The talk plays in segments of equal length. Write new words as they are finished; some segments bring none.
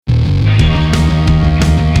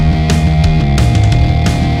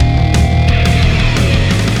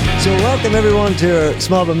Welcome everyone to our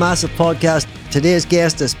Small But Massive podcast. Today's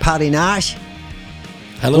guest is Paddy Nash.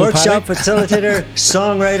 Hello, Workshop Paddy. facilitator,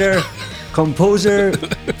 songwriter, composer,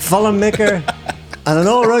 filmmaker, and an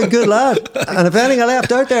all-round good lad. And if anything I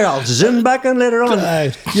left out there, I'll zoom back in later on.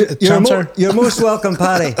 You're most welcome,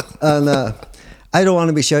 Paddy. And I don't want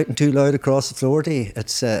to be shouting too loud across the floor to you.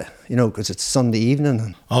 It's because it's Sunday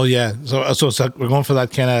evening. Oh yeah, so we're going for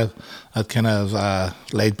that kind of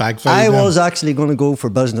laid back vibe. I was actually going to go for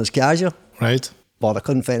business casual, right, but I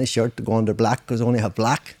couldn't find a shirt to go under black because I only have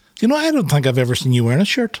black. You know, I don't think I've ever seen you wearing a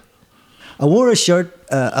shirt. I wore a shirt.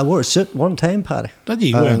 I wore a suit one time, Paddy. Did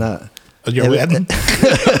you? At your wedding?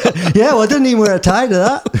 Yeah, well, I didn't even wear a tie to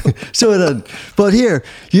that. So I didn't. But here,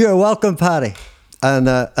 you're welcome, Paddy. And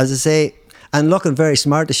as I say, and looking very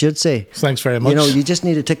smart, I should say. Thanks very much. You know, you just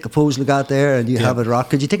need to take a pose like that there and you have it rock.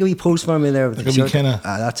 Could you take a wee pose for me there with the shirt?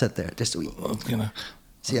 That's it there. Just a wee.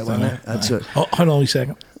 See that one there? That's it. Oh, hold on a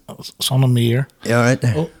second. It's on my ear. Yeah, right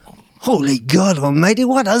there. Oh. Holy God almighty,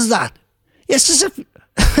 what is that? It's as if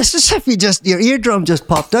your eardrum just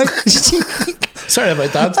popped out. Sorry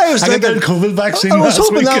about that. I got the COVID vaccine. I was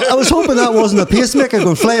hoping that wasn't a pacemaker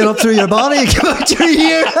going flying up through your body and come out your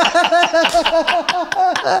ear.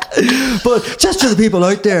 But just to the people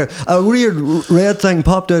out there, a weird red thing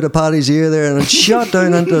popped out of Paddy's ear there and it shot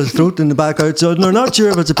down into his throat and the back out. So they're not sure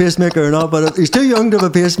if it's a pacemaker or not, but he's too young to have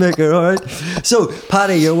a pacemaker. All right. So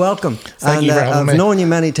Paddy, you're welcome. Thank you for having me. I've known you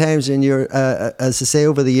many times, and you're, as I say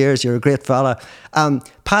over the years, you're a great fella.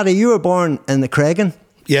 Paddy, you were born in the Craigan.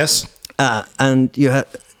 Yes. And you had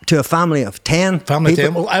to a family of 10 Family people.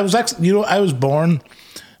 10. Well, I was actually, I was born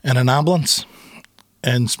in an ambulance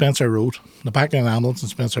in Spencer Road, the back of an ambulance in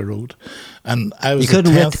Spencer Road, and I was. You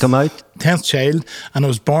couldn't wait to come out. 10th child, and I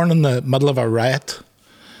was born in the middle of a riot,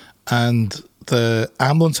 and the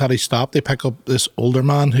ambulance had to stop. They pick up this older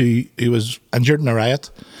man who was injured in a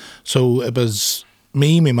riot, so it was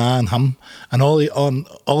me, my man, and him, and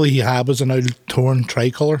all he had was an old torn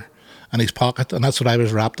tricolour in his pocket, and that's what I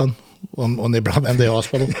was wrapped in when they brought me into the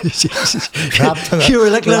hospital. You were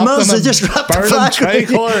like, "Le Mans, they just wrapped the flag."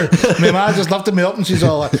 Tricolour. My man just lifted me up, and she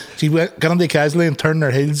got into casually and turned her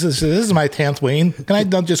heels. She said, "This is my 10th wean. Can I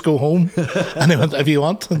not just go home?" And they went, "If you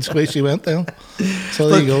want." And so she went then. So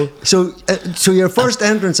there you go. So your first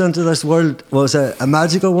entrance into this world was a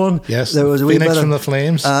magical one. Yes. There was a Phoenix from the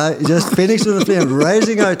flames. Just Phoenix from the flames,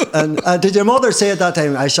 rising out. And did your mother say at that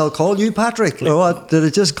time, "I shall call you Patrick," or what? Did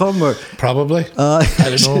it just come? Or probably. I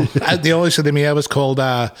don't know. They always said to me I was called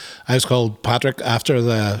Patrick after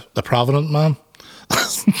the Provident man.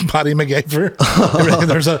 Paddy MacGyver.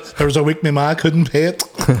 there was a week my ma couldn't pay it.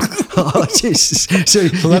 Oh Jesus! So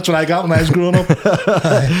that's what I got when I was growing up.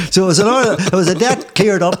 So it was a debt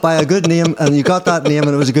cleared up by a good name, and you got that name,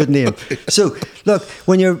 and it was a good name. So look,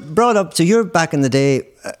 when you're brought up, so you're back in the day,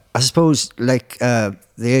 I suppose, like the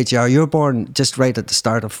age you are, you're born just right at the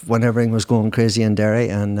start of when everything was going crazy in Derry,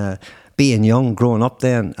 and being young, growing up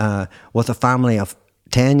then with a family of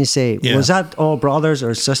 10, you say. Yeah. Was that all brothers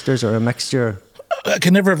or sisters or a mixture? I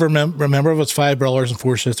can never remember if it's 5 brothers and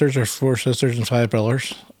 4 sisters or 4 sisters and 5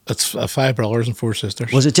 brothers. It's 5 brothers and 4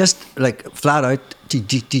 sisters. Was it just like flat out?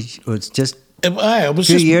 Or it's just it was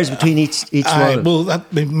 2 years between each one? Well,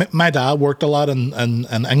 my dad worked a lot in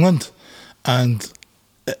England, and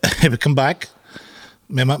he would come back.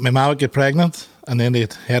 My mum would get pregnant, and then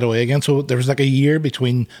they'd head away again. So there was like a year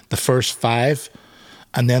between the first 5,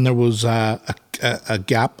 and then there was a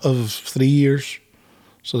gap of 3 years.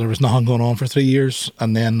 So there was nothing going on for 3 years,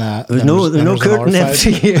 and then there was no curtain in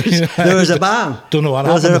 3 years. There was a ban. Don't know what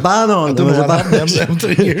happened. Was there a ban on? There was a ban in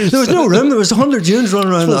 3 years. There was no room. There was 100 Junes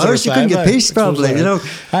running around the house. You couldn't get peace, probably. You know.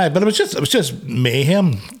 But it was just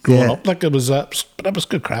mayhem growing up. Like it was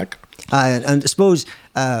good crack. And I suppose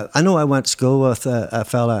I know I went to school with a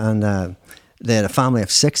fella, and they had a family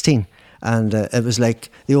of 16. And it was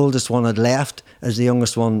like the oldest one had left as the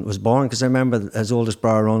youngest one was born, because I remember his oldest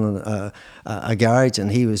brother running a garage,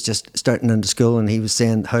 and he was just starting into school, and he was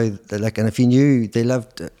saying how, and if you knew, they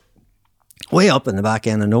lived way up in the back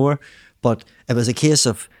end of nowhere, but it was a case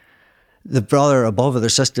of the brother above or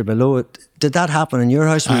the sister below it. Did that happen in your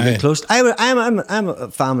house when you get close? I'm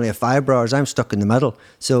a family of 5 brothers. I'm stuck in the middle.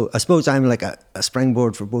 So I suppose I'm like a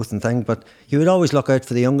springboard for both and things, but you would always look out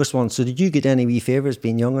for the youngest one. So did you get any wee favours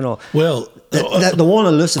being young and all? Well, the one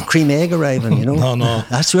elusive cream egg arriving, you know? No.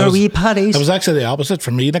 That's where we Paddies. It was actually the opposite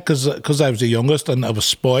for me, because I was the youngest and I was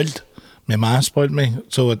spoiled. My ma spoiled me.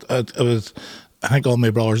 So it was, I think all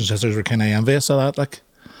my brothers and sisters were kind of envious of that, like,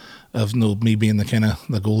 of me being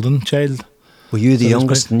the golden child. Were you the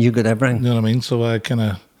youngest and you got everything? You know what I mean? So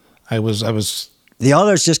I was. The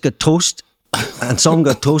others just got toast. and some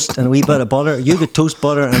got toast and a wee bit of butter. You got toast,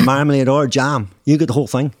 butter, and marmalade or jam. You got the whole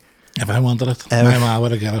thing. If I wanted it, my ma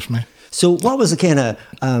would have given it for me. So, what was the kind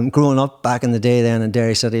of growing up back in the day then in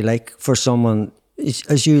Derry City like for someone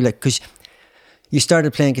as you, like, because you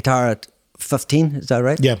started playing guitar at 15, is that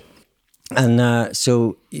right? Yeah. And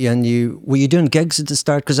were you doing gigs at the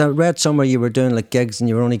start? Because I read somewhere you were doing like gigs and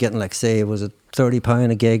you were only getting like, say, was it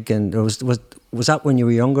 £30 a gig? And was that when you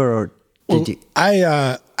were younger, or did you?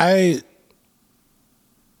 I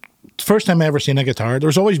first time I ever seen a guitar, there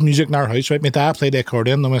was always music in our house, right? My dad played the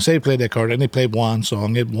accordion, and when I say he played the accordion, he played one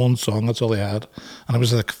song. He had one song, that's all he had. And it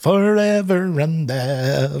was like, forever and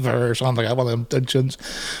ever, or something like that, one of them tunes.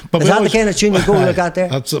 But is that the kind of tune you go look at there?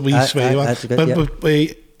 That's a wee sway one. But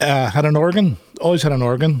we had an organ, always had an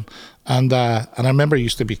organ. And I remember I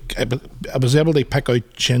was able to pick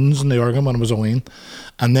out tunes in the organ when I was a wee.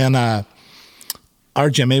 And then our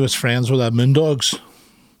Jimmy was friends with the Moondogs.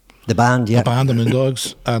 The band, yeah. The band, the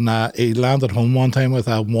Moondogs. And he landed home one time with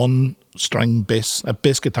a one-string bass, a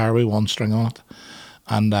bass guitar with one string on it.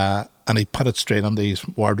 And he put it straight into his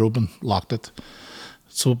wardrobe and locked it.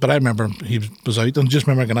 So, but I remember he was out, and just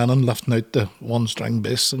remember going in and lifting out the one-string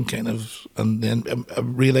bass and then I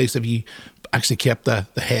realised if you actually kept the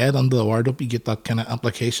head under the wardrobe, you get that kind of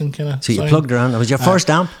amplification kind of So you sound. plugged around. It was your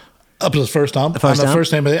first amp? It was the first amp.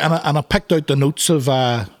 First time, and I picked out the notes of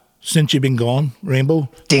Since You've Been Gone, Rainbow.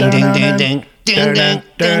 Ding, ding, ding, ding. Ding, ding,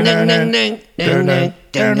 ding, ding, ding, ding. Ding, ding,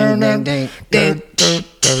 ding, ding, ding, ding.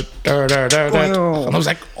 And I was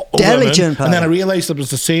like, Deadly tune, pal. and then I realised it was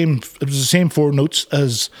the same four notes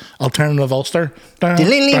as Alternative Ulster. No,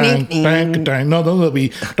 that'll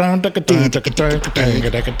be.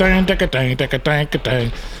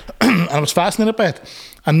 And I was fascinated by it.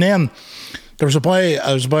 And then there was a boy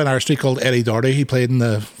in our street called Eddie Doherty. He played in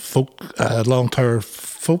the folk Long Tower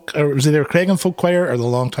folk, or was it either Craigan Folk Choir or the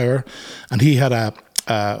Long Tower, and he had a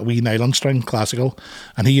wee nylon string classical,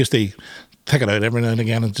 and he used to take it out every now and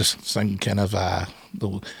again and just sing kind of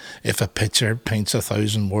if a picture paints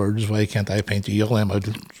 1,000 words, why can't I paint you? You'll out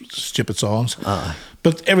stupid songs.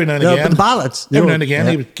 But every now and again, but ballads. Every now and again,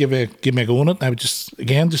 he would give me a go on it. And I would just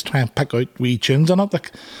try and pick out wee tunes on it,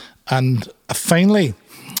 like. And finally,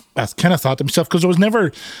 I kind of thought to myself, because I was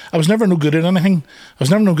never no good at anything. I was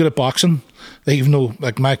never no good at boxing. Like, even though,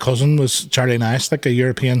 like, my cousin was Charlie Nash, like a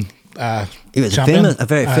European. He was champion. a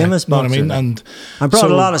very famous boxer. Know what I mean? And brought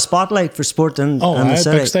a lot of spotlight for sport in the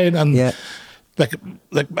city. Big style, and yeah. Like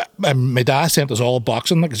my dad sent us all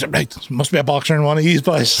boxing. Like, I said, right, must be a boxer in one of these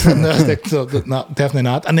boys. And I was like, so, no, definitely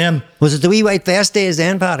not. And then was it the wee white vest days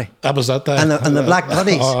then, Paddy? That was it. And the black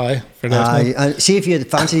hoodies. Oh, aye, for that. And see if you had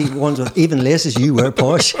fancy ones with even laces. You were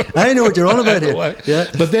posh. I know what you're on about here. Yeah.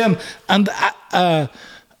 But then, and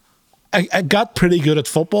I got pretty good at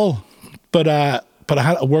football, but I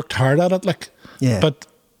worked hard at it. Like, yeah. But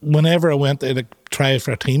whenever I went to try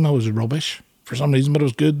for a team, I was rubbish for some reason. But it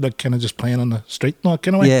was good, like kind of just playing on the street and that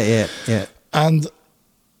kind of way. Yeah.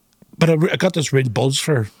 But I got this real buzz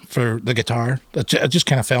for the guitar. I just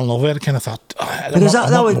kind of fell in love with it. I kind of thought, because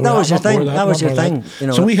that was your thing. That was your thing. You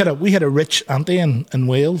know. So we had a rich auntie in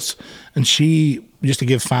Wales, and she used to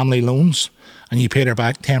give family loans, and you paid her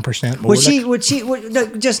back 10% more.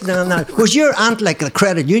 Was your aunt like a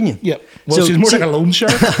credit union? Yeah. Well, so she's more like a loan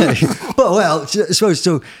shark.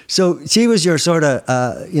 So she was your sort of,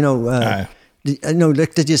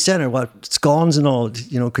 like, did you send her what scones and all?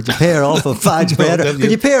 You know, could you pay her off of fudge bread?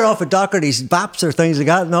 Could you pay her off of Doherty's baps or things like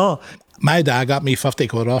that? No. My dad got me 50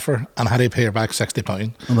 quid off her and had to pay her back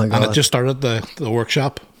 £60. Oh my God. And it just started the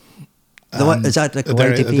workshop. Is that like the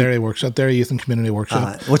YTP? The Derry workshop, Derry Youth and Community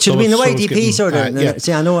Workshop. Which should have been the YTP sort of. Yeah.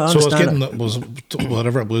 See, I know, I understand. So I was getting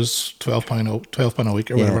whatever it was, £12 a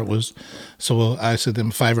week or whatever it was. So I said to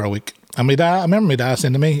him, £5 a week. And I remember my dad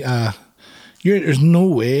saying to me, there's no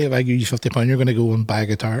way if I give you £50 you're going to go and buy a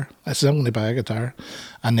guitar. I said, I'm going to buy a guitar.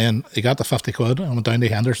 And then he got the 50 quid and went down to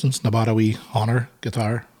Henderson's and I bought a wee Honor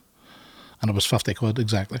guitar. And it was 50 quid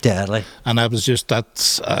exactly. Deadly. And I was just, that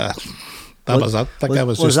was it.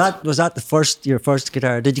 Was that your first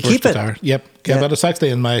guitar? Did you keep guitar. it? Yep. Yeah, but it's actually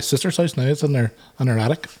in my sister's house now. It's in their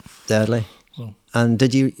attic. Deadly. So. And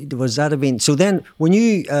so then when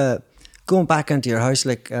you, going back into your house,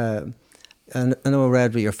 like, I know I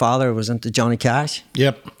read that your father was into Johnny Cash.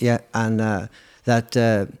 Yep. Yeah, and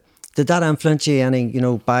did that influence you any,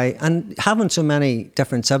 by, and having so many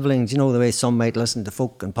different siblings, the way some might listen to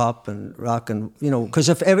folk and pop and rock and, because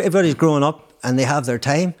if everybody's growing up and they have their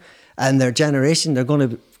time and their generation, they're going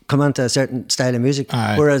to come into a certain style of music.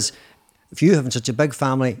 Aye. Whereas if you having such a big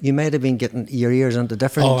family, you might have been getting your ears into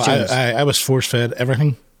different tunes. I was force-fed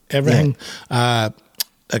everything. Yeah.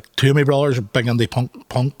 like two of my brothers are big into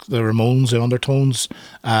punk, the Ramones, the Undertones.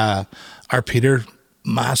 Our Peter,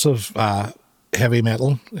 massive heavy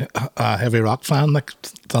metal, heavy rock fan, like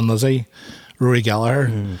Thin Lizzy, Rory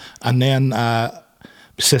Gallagher. And then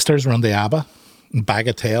sisters were on the ABBA, and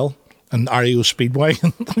Bagatelle, and REO Speedway. You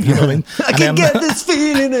know what I mean? I can't get this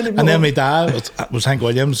feeling anymore. And then my dad was Hank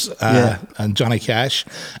Williams and Johnny Cash.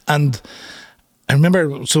 And I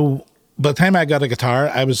remember, so by the time I got a guitar,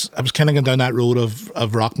 I was kind of going down that road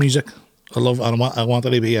of rock music. I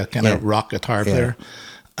wanted to be a kind of rock guitar player.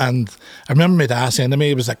 And I remember my dad saying to me,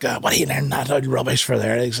 he was like, what are you learning that old rubbish for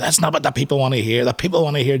there? He said, that's not what the people want to hear. The people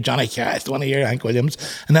want to hear Johnny Cash, they want to hear Hank Williams.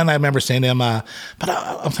 And then I remember saying to him, but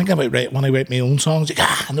I'm thinking about when I write my own songs.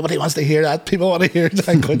 Like, nobody wants to hear that. People want to hear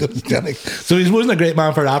Hank Williams. Johnny. So he wasn't a great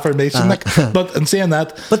man for affirmation. But in saying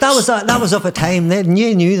that. But that was of a time. They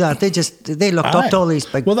knew that. They looked up to all these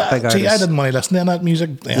big artists. See, I didn't want to listen to that music.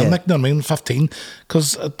 I'm like, you know what I mean, 15,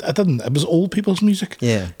 because it was old people's music.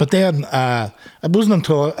 Yeah. But then it wasn't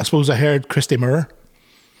until I suppose I heard Christy Moore,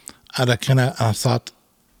 and I thought,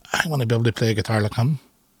 I want to be able to play a guitar like him.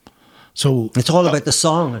 So it's all about the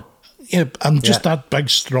song. Yeah, and just that big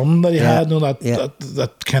strum that he had,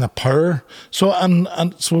 that kind of power. So and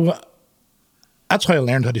so that's how I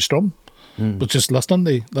learned how to strum. But just listening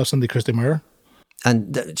to Christy Moore.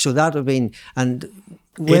 And so that would have been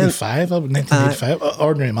 1985,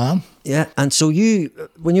 Ordinary Man. Yeah, and so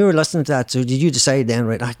when you were listening to that, so did you decide then,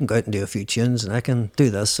 right, I can go out and do a few tunes and I can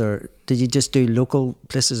do this, or did you just do local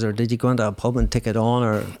places, or did you go into a pub and take it on,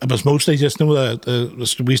 or? It was mostly just, we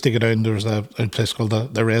used to go down, there was a place called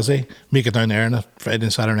the Resi, make it down there on a Friday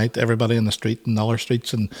and Saturday night, everybody in the street and other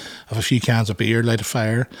streets, and have a few cans of beer, light a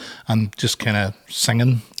fire, and just kind of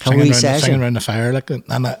singing around the fire.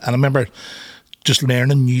 And I remember just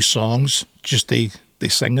learning new songs, just they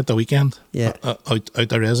sing at the weekend, out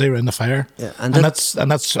the Resi around the fire, and that's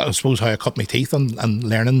I suppose how I cut my teeth and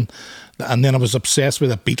learning, and then I was obsessed with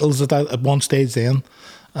the Beatles at one stage then,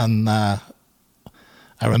 and I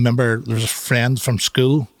remember there was a friend from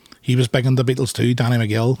school, he was big into the Beatles too, Danny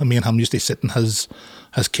McGill, and me and him used to sit in his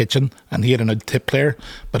kitchen, and he had an old tape player,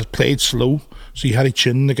 but it played slow, so you had to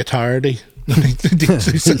tune the guitar to and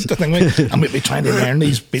we'd be trying to learn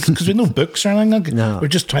these Beatles, because we had no books or anything. No. We're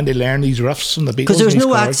just trying to learn these riffs from the Beatles. Because there's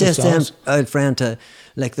no access then, friend, to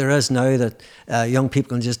like there is now, that young people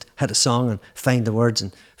can just hit a song and find the words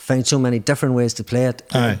and find so many different ways to play it.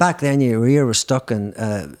 Back then your ear was stuck,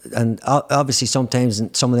 and obviously sometimes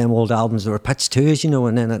in some of them old albums there were pitch twos,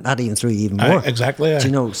 and then that even threw you even more. Exactly.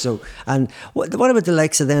 So, and what about the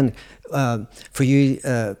likes of then for you,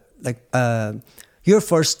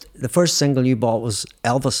 the first single you bought was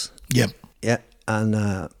Elvis. Yep. Yeah.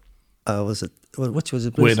 And was it, which was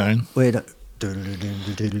it? Way Down. Way Down.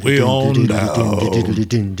 We own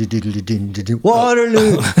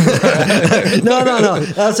Waterloo. No.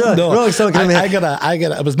 That's right. Wrong song. I got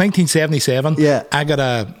it was 1977. Yeah.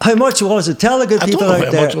 How much was it? Tell the good people out there. I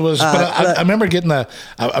don't know how much it was, but I remember getting a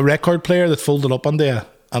record player that folded up on there,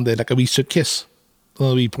 and they like a wee suitcase.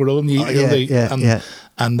 We put on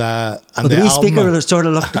and the wee speaker that sort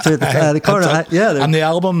of looked through the corner. And the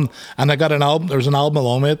album, and I got an album. There was an album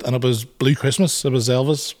along with it, and it was Blue Christmas. It was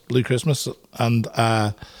Elvis, Blue Christmas, and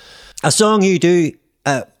a song you do.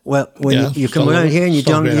 When you come around here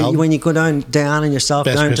and when you go down, Diane and yourself,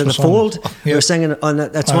 Best down Christmas to the fold, you're singing on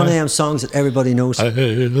that. That's one of them songs that everybody knows. I have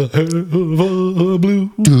a blue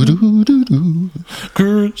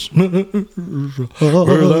Christmas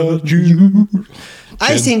without you.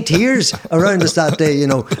 I seen tears around us that day.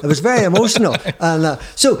 It was very emotional. And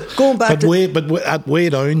so going back, at Way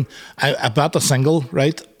Down, I bought the single,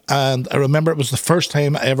 right, and I remember it was the first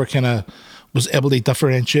time I ever kind of was able to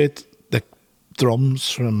differentiate drums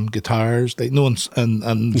from guitars, and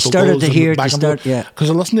you started to hear, because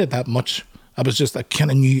I listened to it that much. I kind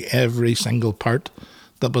of knew every single part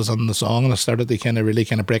that was on the song, and I started to kind of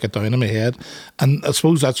break it down in my head. And I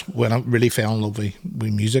suppose that's when I really fell in love with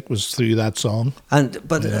music, was through that song.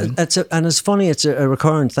 It's funny. It's a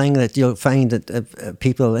recurring thing that you'll find that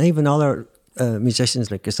people, and even other musicians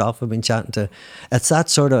like yourself, have been chatting to. It's that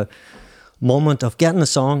sort of moment of getting a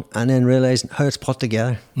song and then realizing how it's put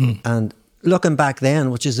together and looking back then,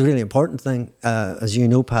 which is a really important thing, as you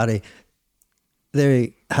know, Paddy,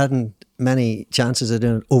 they hadn't many chances of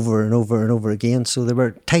doing it over and over and over again. So they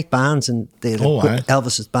were tight bands, and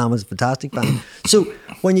Elvis's band was a fantastic band. So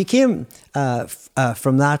when you came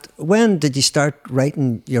from that, when did you start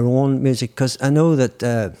writing your own music? Because I know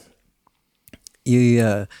that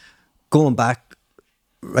you, going back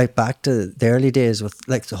right back to the early days with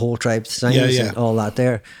like the whole tribe singers Yeah. and all that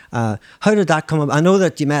there. How did that come up? I know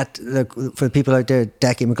that you met, like, for the people out there,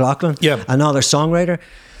 Decky McLaughlin, Yeah. another songwriter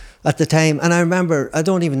at the time. And I remember, I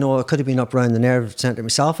don't even know, I could have been up around the Nerve Centre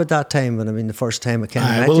myself at that time, when I mean the first time I came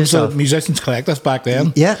and met Well, it was a yourself. Musicians Collective back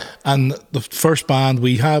then. Yeah. And the first band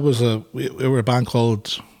we had was we were a band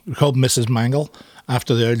called Mrs. Mangle,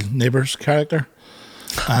 after the old Neighbours character.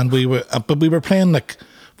 And we were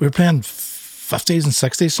 50s and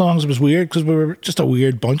 60s songs. It was weird because we were just a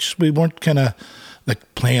weird bunch. We weren't kind of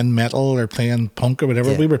like playing metal or playing punk or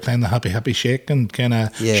whatever. Yeah. We were playing the Happy Happy Shake and kind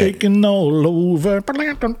of Yeah. shaking all over.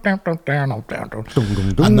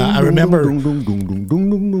 And I remember,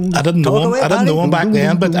 I didn't Talk away, know Paddy. him back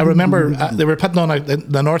then, but I remember they were putting on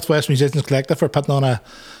the Northwest Musicians Collective were putting on a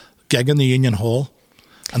gig in the Union Hall.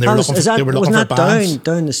 And they were looking for bands.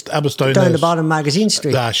 down I was down the the bottom Magazine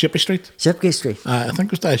Street, Shippey Street. Shipgate Street? I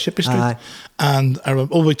think it was Shippey Street. Aye. And I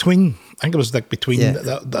remember, I think it was like between Yeah.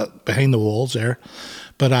 the behind the walls there.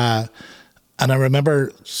 But and I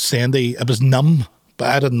remember saying it was numb, but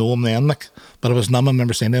I didn't know him then, like, but I was numb. I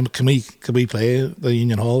remember saying to him, can we play the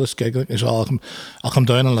Union Hall, this gig? He said, I'll come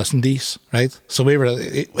down and listen to these, right? So we were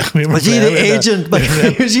Was he the agent? But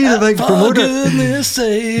was he the big for promoter? goodness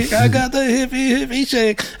sake, I got the hippie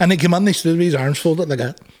shake. And he came on, he stood with his arms folded like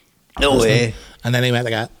that. No way. And then he went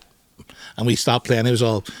like that. And we stopped playing. He was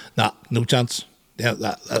all, nah, no chance.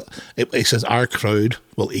 Yeah, he says, our crowd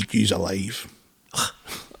will eat yous alive.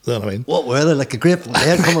 You know what I mean? What were they, like a Grateful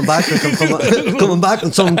Dead coming back? Coming back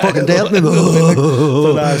and someone fucking dead me.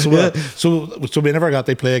 So we never got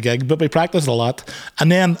to play a gig, but we practiced a lot.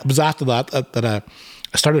 And then it was after that I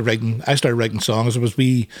started writing. I started writing songs.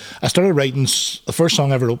 The first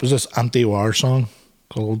song I ever wrote was this anti-war song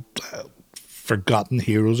called Forgotten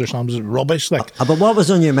Heroes or something. It was rubbish. Like, But what was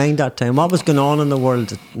on your mind that time? What was going on in the world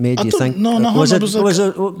that made you think? Was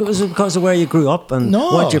it because of where you grew up and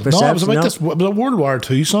what your perception? No, it was about this. It was a World War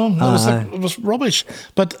II song. It was rubbish.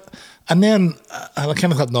 And then I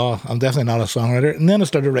kind of thought, no, I'm definitely not a songwriter. And then I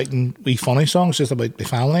started writing wee funny songs just about my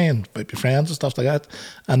family and about my friends and stuff like that.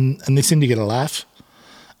 And they seemed to get a laugh.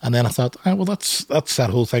 And then I thought, well, that's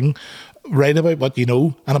that whole thing. Write about what you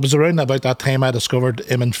know. And it was around about that time I discovered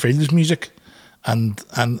Eamon Frill's music. And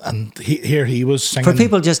he was singing. For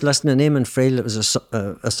people just listening, Eamon Friel, it was a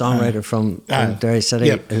songwriter from Derry City.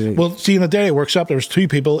 Yeah. Well, see, in the Derry workshop, there was two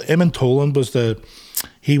people. Eamon Tolan was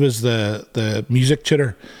the music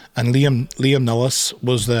tutor, and Liam Nillis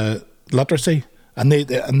was the literacy, and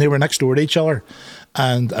they were next door to each other.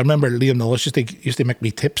 And I remember Liam Nillis used to make me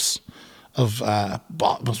tips of it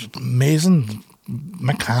was amazing.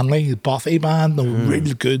 McCanley, Bothy band,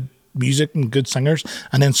 really good music and good singers,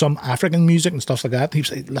 and then some African music and stuff like that. He'd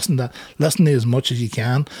say, listen to as much as you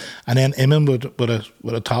can. And then Eamon would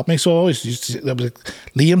have taught me. So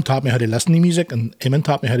Liam taught me how to listen to music, and Eamon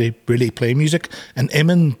taught me how to really play music. And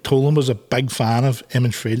Eamon Tolan was a big fan of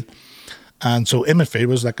Eamon Friel. And so Eamon Friel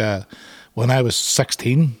was when I was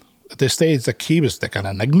 16 at this stage, like, he was like an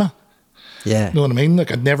enigma. Yeah. You know what I mean? Like,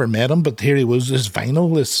 I'd never met him, but here he was, this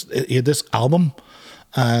vinyl, he had this album,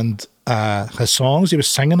 and his songs, he was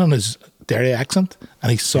singing in his Derry accent,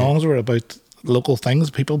 and his songs were about local things,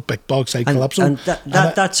 people, Big Bogside Calypso. And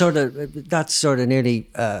that sort of nearly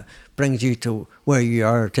brings you to where you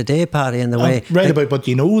are today, Paddy, in the way. Right, about what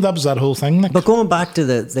you know, that was that whole thing. Like. But going back to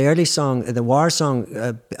the early song, the war song,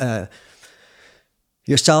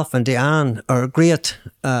 yourself and Diane are great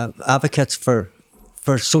advocates for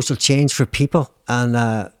social change for people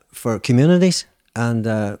and for communities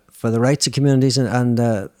and for the rights of communities and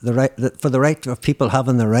for the right of people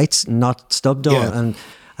having their rights and not stubbed on. Yeah. And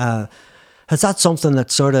has that something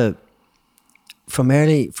that sort of from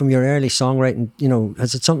your early songwriting, you know,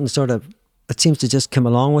 has it something sort of it seems to just come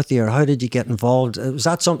along with you, or how did you get involved? Was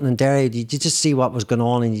that something in Derry? Did you just see what was going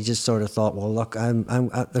on and you just sort of thought, well, look,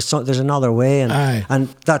 there's another way, and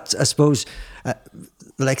that, I suppose,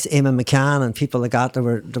 like Eamon McCann and people like that, they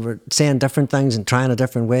were saying different things and trying a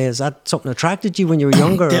different way. Is that something attracted you when you were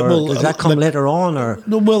younger, or did that come later on? Or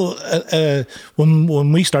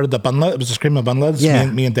when we started the Bunlads, it was the Screaming Bunlads,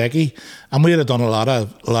 me and Decky, and we had done a lot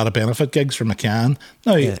of benefit gigs for McCann.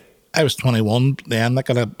 Now I was 21 then, like,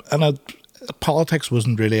 and politics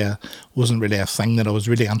wasn't really a thing that I was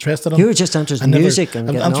really interested in. You were just interested in music and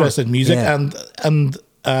interested in music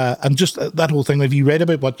and just that whole thing. If you write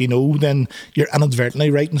about what you know, then you're inadvertently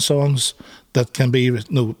writing songs that can be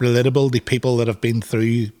relatable to people that have been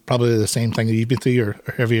through probably the same thing that you've been through or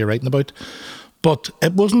whoever you're writing about. But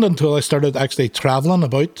it wasn't until I started actually travelling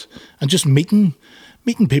about and just meeting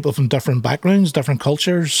people from different backgrounds, different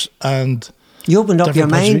cultures, and You opened up your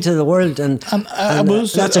different points of mind view. to the world, and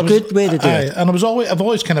that's a good way to do it. And I've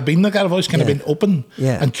always kind of been like that. I've always kind of been open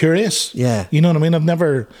and curious. Yeah. You know what I mean? I've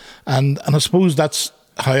never, and I suppose that's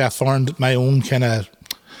how I formed my own kind of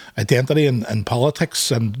identity in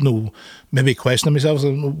politics, and maybe questioning myself,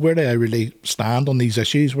 where do I really stand on these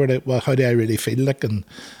issues? How do I really feel like?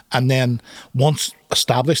 And then once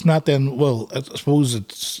established that, then, well, I suppose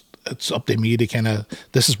it's up to me to kind of,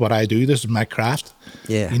 this is what I do, this is my craft.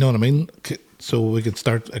 Yeah. You know what I mean? So I could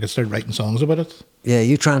start writing songs about it. Yeah,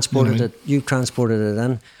 you transported You know what it. You transported it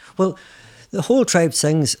in. Well, the whole tribe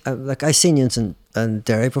sings. Like I seen you in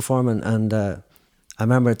Derry performing, and I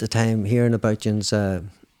remember at the time hearing about you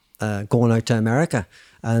going out to America,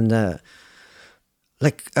 and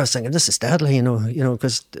like I was thinking, this is deadly, you know,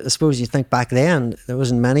 because I suppose you think back then there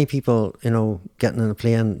wasn't many people, getting on a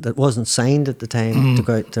plane that wasn't signed at the time to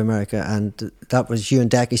go out to America, and that was you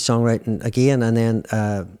and Decky's songwriting again, and then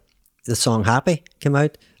the song "Happy" came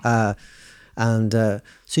out. So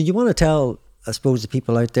you want to tell, I suppose, the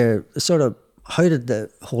people out there, sort of, how did the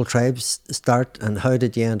whole tribes start, and how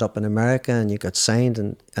did you end up in America, and you got signed,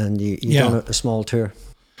 and you done a small tour?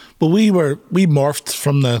 Well, we morphed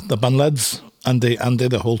from the Bunlads and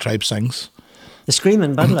did the whole tribe sings. The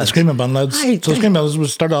Screaming Bunlads. The Screaming Bunlads. Aye, So the Screaming Bunlads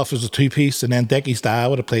was started off as a 2-piece, and then Decky's dad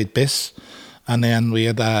would have played bass, and then we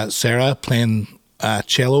had Sarah playing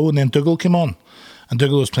cello, and then Dougal came on, and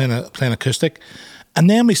Dougal was playing acoustic, and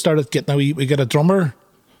then we started getting we get a drummer,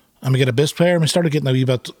 and we get a bass player, and we started getting a wee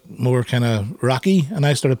bit more kind of rocky, and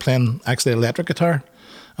I started playing actually electric guitar.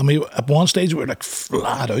 And at one stage we were like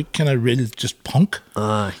flat out, kind of real just punk.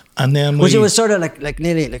 Aye. And then it was sort of like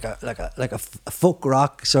nearly like a folk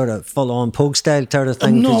rock sort of full on Pogue style sort of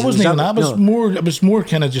thing. No, it wasn't even that. It was more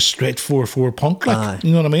kind of just straight 4/4 punk, like. Aye.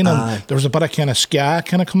 You know what I mean? And Aye. there was a bit of kind of ska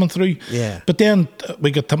kind of coming through. Yeah. But then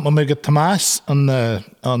when we got Tomas on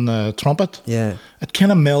the trumpet. Yeah. It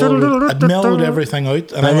kind of mellowed everything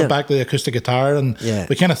out, and I went back to the acoustic guitar, and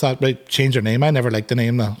we kind of thought, right, change our name. I never liked the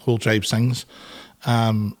name, the whole tribe sings.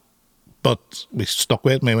 But we stuck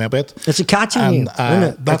with it, we went with it. It's a catchy name, isn't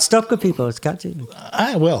it? That stuck with people, it's catchy.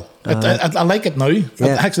 I like it now. Yeah. I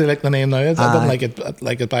actually like the name now. I didn't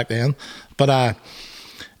like it back then. But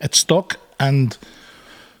it stuck, and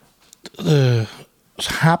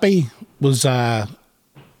Happy was a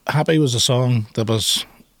song that was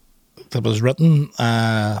written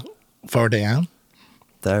for Diane.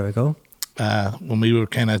 There we go. When we were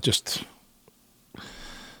kind of just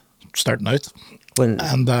starting out.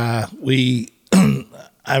 And I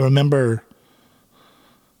remember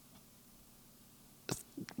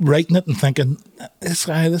writing it and thinking,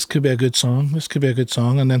 this could be a good song. This could be a good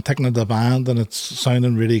song. And then taking it to the band, and it's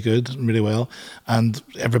sounding really good and really well, and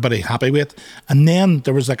everybody happy with it. And then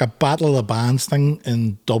there was like a Battle of the Bands thing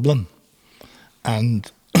in Dublin,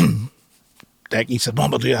 and Decky said, "Well,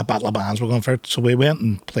 we'll do a Battle of Bands. We're going for it." So we went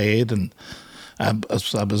and played, and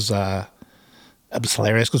it was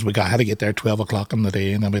hilarious because we had to get there 12 o'clock in the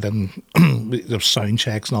day, and then we didn't. There was sound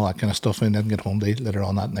checks and all that kind of stuff. And we didn't get home later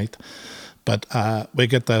on that night. But we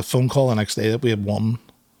get the phone call the next day that we had won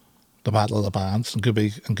the Battle of the Bands, and could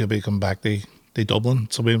be come back to Dublin.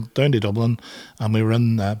 So we went down to Dublin, and we were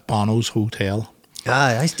in Bono's hotel.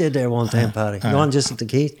 Aye, I stayed there one time, Paddy. Not just at the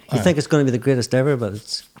Keys. You think it's going to be the greatest ever, but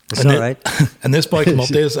it's all right. And this boy came up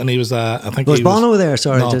to us, and he was, I think was Bono there?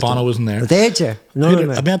 Sorry, no, Bono wasn't there. The age there.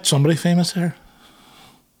 No, I met somebody famous there.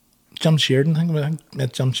 Jim Sheridan, I think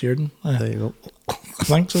met Jim Sheridan. There you go. I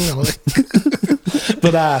think so. Anyway.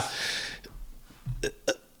 But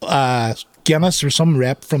Guinness, or some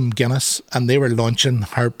rep from Guinness, and they were launching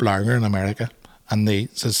Harp Lager in America, and they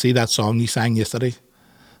said, "See that song you sang yesterday,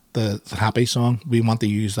 the Happy song? We want to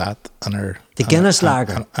use that in our Guinness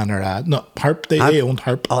Lager and our ad. No, Harp. They owned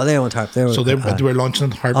Harp. Oh, they owned Harp. They were launching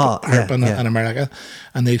Harp in America,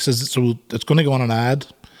 and they says, so it's going to go on an ad.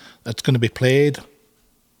 It's going to be played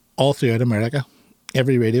all throughout America,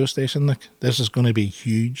 every radio station. Like, this is going to be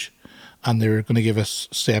huge, and they're going to give us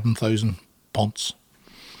 7,000 punts.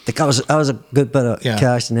 That was a good bit of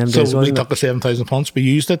cash in them days. So we took the 7,000 punts. We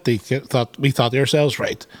used it. We thought to ourselves,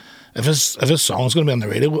 right, if this song's going to be on the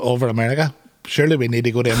radio over America, surely we need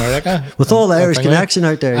to go to America with all the Irish connection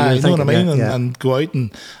out there. You know what I mean, and go out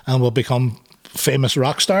and we'll become famous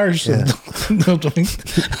rock stars. Yeah. You know what I mean?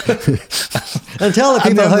 And tell the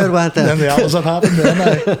people how it went then. Then the opposite happened.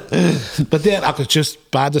 But then it's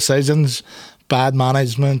just bad decisions, bad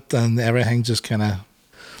management, and everything just kind of.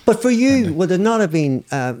 But for you, would it not have been,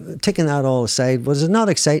 taking that all aside, was it not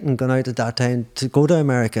exciting going out at that time to go to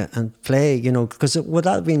America and play, you know, because would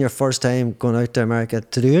that have been your first time going out to America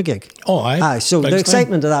to do a gig? Oh, aye. So the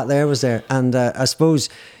excitement of that there was there. And I suppose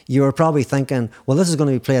you were probably thinking, well, this is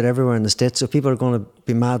going to be played everywhere in the States, so people are going to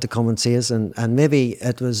be mad to come and see us. And maybe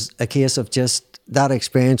it was a case of just that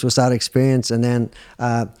experience was that experience. And then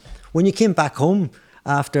when you came back home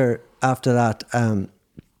after that,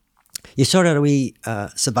 you sort of had a wee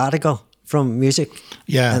sabbatical from music.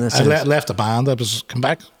 Yeah, I left the band. I was come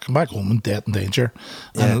back home in debt and danger,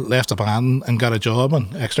 and left the band and got a job in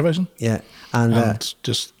Extravision. Yeah, and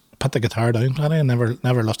just put the guitar down, Paddy, and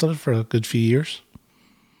never lifted it for a good few years.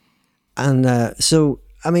 And so,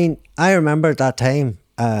 I mean, I remember at that time,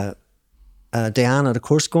 Diane had a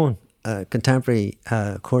course going, a contemporary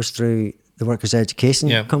course through the Workers' Education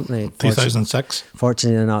Company. 2006.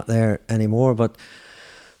 Fortunately, not there anymore, but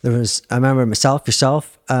there was, I remember myself,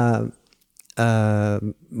 yourself, Marty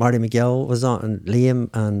McGill was on, and Liam,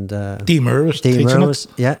 and Dee Moore was teaching it.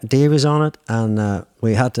 Yeah, Dee was on it, and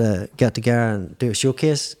we had to get together and do a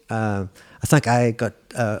showcase. I think I got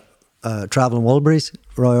Travelling Wilburys,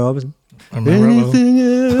 Roy Orbison. I remember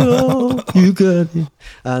you got it.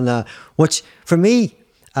 And which for me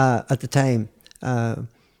at the time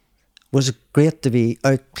was great to be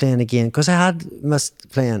out playing again, because I had missed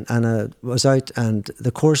playing, and I was out, and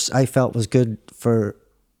the course I felt was good for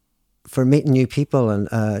meeting new people, and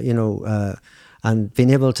and being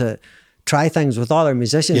able to try things with other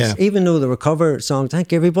musicians, even though they were cover songs. I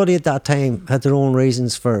think everybody at that time had their own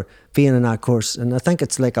reasons for being in that course, and I think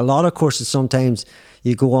it's like a lot of courses. Sometimes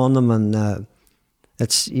you go on them and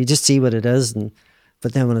you just see what it is,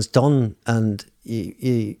 but then when it's done and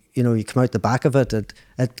you come out the back of it,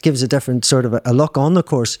 it gives a different sort of a look on the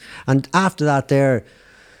course. And after that, there,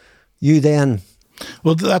 you then.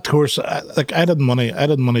 Well, that course, I didn't money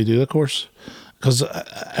to do the course, because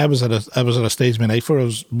I was at a stage in my life where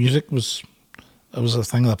music was a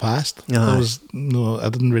thing of the past. I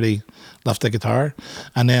didn't really love the guitar,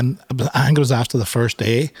 and then I think it was after the first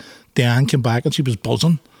day, Diane came back and she was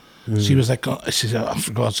buzzing. She was like, she said, oh,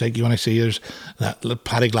 for God's sake, you want to see there's that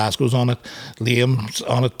Paddy Glasgow's on it, Liam's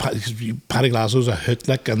on it, Paddy Glasgow's a hoot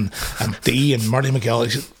lick, and Dee and Marty McGill.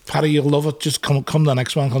 He said, Paddy, you'll love it, just come to the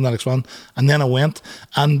next one, And then I went,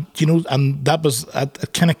 and and that was,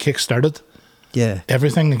 it kind of kick-started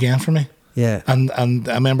everything again for me. Yeah. And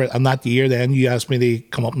I remember, and that year then you asked me to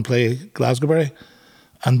come up and play Glasgowbury,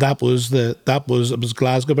 and it was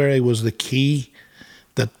Glasgowbury was the key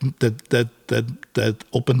that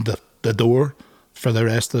opened the door for the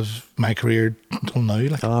rest of my career until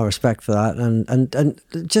now. Respect for that, and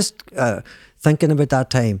just thinking about that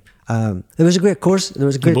time, it was a great course. There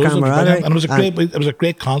was a great camaraderie, and it was a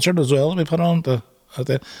great concert as well. We put on at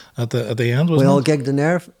the end. We all gigged in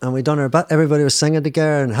there, and we done our bit. Everybody was singing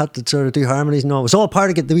together and had to sort of do harmonies and all. It was all part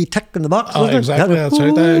of get the wee tick in the box. Oh, exactly. That's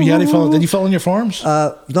right. Did you fill in your forms?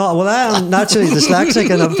 No. Well, I am naturally dyslexic,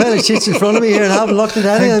 and I've got sheets in front of me here, and I haven't looked at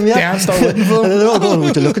any of them yet. Dan's still waiting for them. And they're all going,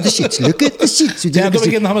 "Would you look at the sheets? Look at the sheets." Dan, don't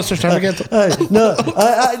we get the certificate? No,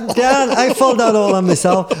 Dan, I filled that all on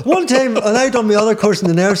myself. One time, and I done my other course in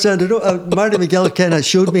the Nerve Centre. Marty McGill kind of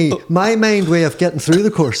showed me my mind way of getting through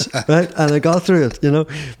the course, right? And I got through it,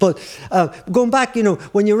 But going back,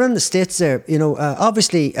 when you were in the States there,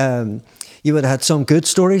 obviously you would have had some good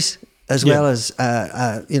stories as well as,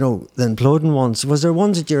 the imploding ones. Was there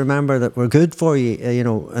ones that you remember that were good for you,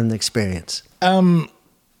 in the experience?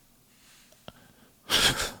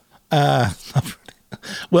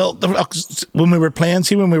 Well, when we were playing,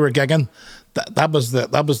 when we were gigging, that was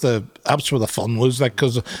where the fun was,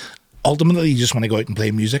 because ultimately you just want to go out and play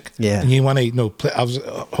music, and you want to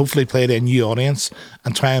hopefully play to a new audience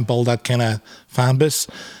and try and build that kind of fan base.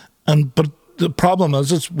 But the problem is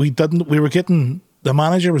the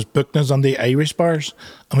manager was booking us on the Irish bars,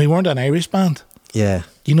 and we weren't an Irish band. Yeah,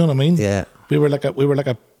 you know what I mean? Yeah, we were like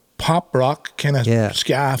a pop rock kind of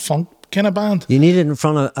ska funk kind of band. You needed in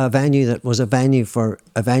front of a venue that was a venue for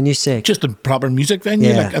a venue's sake, just a proper music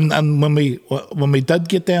venue. And when we did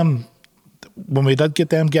get them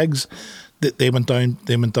gigs, they went down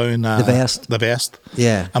the best.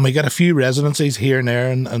 Yeah. And we got a few residencies here and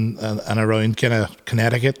there and around kind of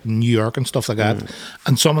Connecticut and New York and stuff like that.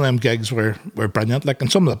 And some of them gigs were brilliant,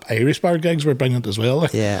 and some of the Irish bar gigs were brilliant as well.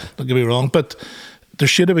 Don't get me wrong, but there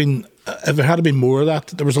should have been, if there had been more of that.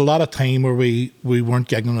 There was a lot of time where we weren't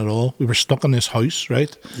gigging at all. We were stuck in this house,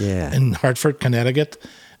 right? Yeah. In Hartford, Connecticut,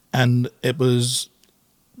 and there was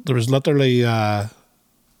literally a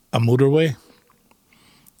motorway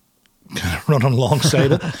kind of running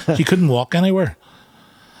alongside it. You couldn't walk anywhere.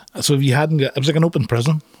 So if you hadn't got, it was like an open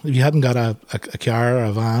prison. If you hadn't got a car or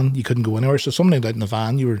a van, you couldn't go anywhere. So somebody out in the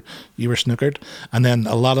van, you were snookered. And then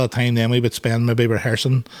a lot of the time then we would spend maybe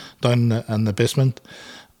rehearsing down in the basement.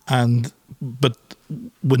 But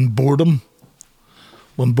when boredom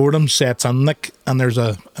sets in, like, and there's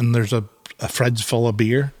a fridge full of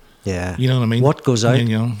beer. Yeah. You know what I mean? What goes out? You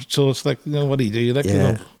know, so it's like, you know, what do you do? Like, Yeah. you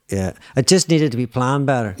know, Yeah, it just needed to be planned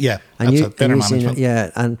better. Yeah, that's it, better management.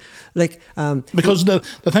 And like because the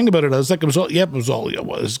thing about it is, like, it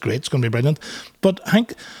was great. It's going to be brilliant. But I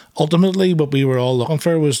think ultimately what we were all looking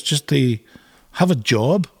for was just to have a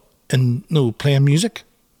job in playing music,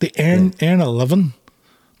 to earn a living,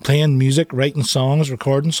 playing music, writing songs,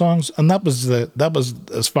 recording songs, and that was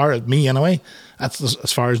as far as me anyway. That's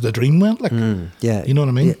as far as the dream went. Like, yeah, you know what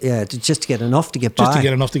I mean? Yeah, just to get enough to get by. Just to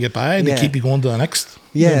get enough to get by, and to keep you going to the next.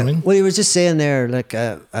 Yeah. You know what I mean? Well, you were just saying there, like,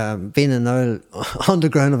 being in the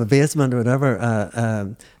underground of a basement or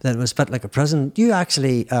whatever, that was a bit like a prison. You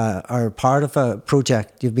actually are part of a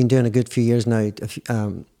project. You've been doing a good few years now.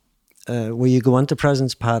 Where you go into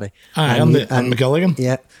prisons, Paddy. I'm McGilligan.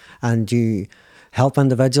 Yeah, and you help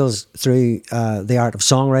individuals through the art of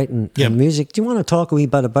songwriting and music. Do you want to talk a wee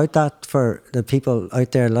bit about that for the people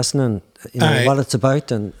out there listening? You know, what it's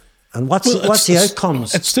about and what's the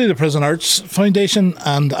outcomes? It's through the Prison Arts Foundation,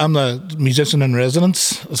 and I'm the musician in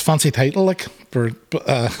residence. It's a fancy title, like, for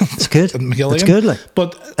it's good. McGilligan. It's good, like.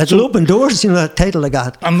 But it'll open doors, you know, that title I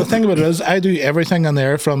got. And the thing about it is, I do everything in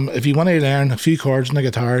there. From, if you want to learn a few chords on the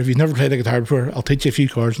guitar, if you've never played the guitar before, I'll teach you a few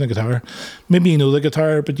chords on the guitar. Maybe you know the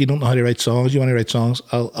guitar, but you don't know how to write songs. You want to write songs,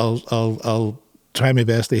 I'll try my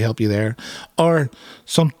best to help you there. Or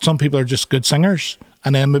some people are just good singers,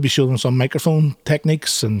 and then maybe show them some microphone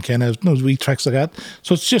techniques and kind of wee tricks like that.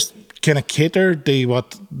 So it's just kind of cater to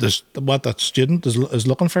what that student is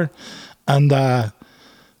looking for. And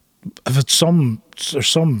if it's I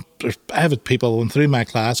have it people going through my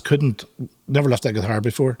class never left a guitar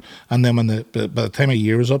before, and then by the time a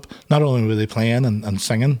year was up, not only were they playing and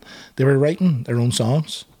singing, they were writing their own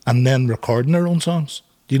songs and then recording their own songs.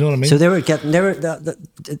 Do you know what I mean? So they were because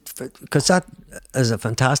that is a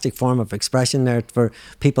fantastic form of expression there for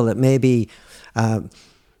people that maybe, I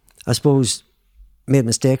suppose, made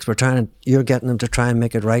mistakes. You're getting them to try and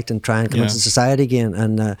make it right and try and come into society again.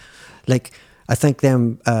 And I think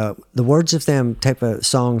the words of them type of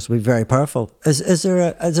songs will be very powerful. Is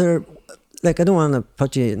there like, I don't want to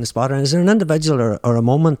put you in the spot, is there an individual or a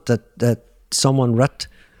moment that someone wrote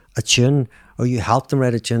a tune, or you helped them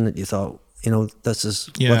write a tune that you thought, you know, this is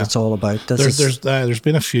what it's all about? There's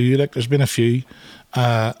been a few, like,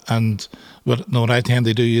 and what I tend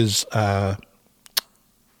to do is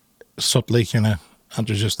subtly kind of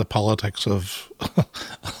introduce the politics of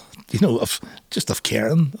of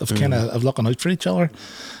caring, of kind of looking out for each other.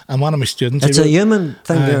 And one of my students, it's a human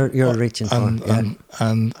thing you're reaching for,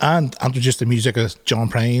 and introduce the music of John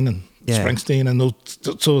Prine and Springsteen, and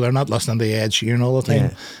so they're not listening to Ed Sheeran all the time.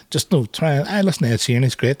 Yeah. Just I listen to Ed Sheeran,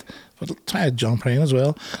 he's great, but try John Prine as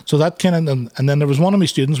well. So that kind of, and then there was one of my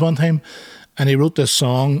students one time, and he wrote this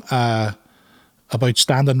song about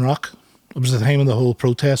Standing Rock. It was the time of the whole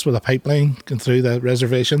protest with a pipeline going through the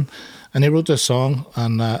reservation, and he wrote this song,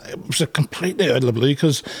 and it was completely out of the blue,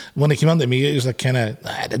 because when he came on to me, he was like, kind of,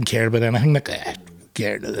 I didn't care about anything, like,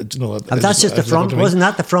 cared, you know. And that's just the front, wasn't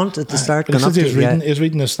that the front at the start? He was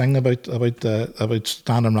reading this thing about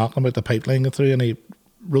Standing Rock, about the pipeline going through, and he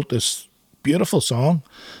wrote this beautiful song,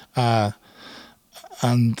 and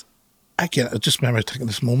I just remember taking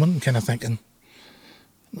this moment and kind of thinking,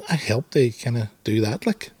 I helped to kind of do that,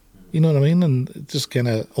 like. You know what I mean? And just kind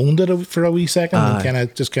of owned it for a wee second, and kind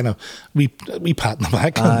of we pat in the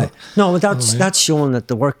back. No, but that's showing that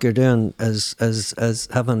the work you're doing is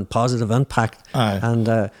having positive impact. And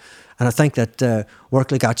I think that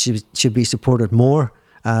work like that should be supported more.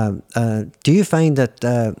 Do you find that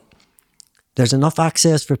there's enough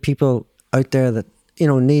access for people out there that, you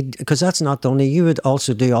know, need, because that's not the only, you would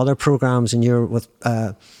also do other programs, and you're with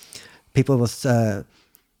people with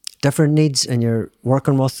different needs, and you're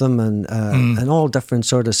working with them and all different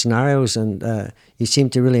sort of scenarios, and you seem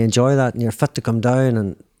to really enjoy that, and you're fit to come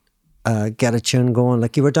down and get a tune going.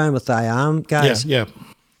 Like you were down with the I Am guys. Yeah.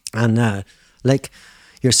 And like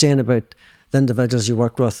you're saying about the individuals you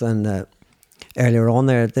worked with, and earlier on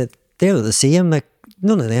there, that they were the same, like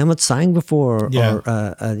none of them had sang before,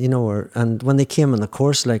 and when they came in the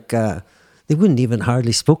course, like they wouldn't even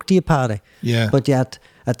hardly spoke to you, Paddy. Yeah. But yet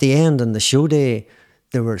at the end on the show day,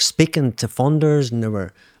 they were speaking to funders, and they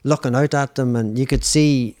were looking out at them, and you could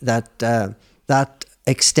see that that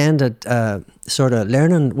extended sort of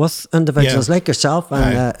learning with individuals like yourself,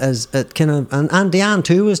 and as it kind of, and Deanne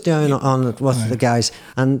too was down on it with the guys,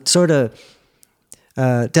 and sort of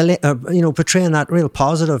portraying that real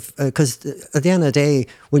positive, because at the end of the day,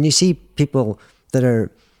 when you see people that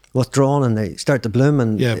are withdrawn and they start to bloom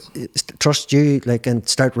and trust you, like, and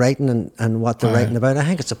start writing and what they're writing about, I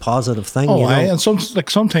think it's a positive thing. Oh, and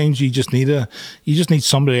sometimes you just need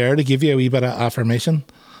somebody there to give you a wee bit of affirmation.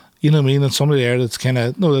 You know what I mean? And somebody there that's kind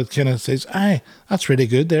of says, "Aye, that's really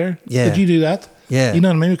good there. Yeah. Did you do that?" Yeah. You know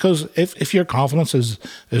what I mean? Because if your confidence is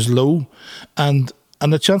low, and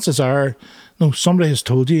the chances are, somebody has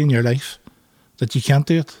told you in your life that you can't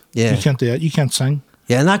do it. Yeah. You can't do it. You can't sing.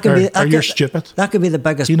 Yeah, and that could be, you're stupid. That could be the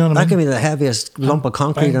biggest. You know what I mean? That could be the heaviest lump of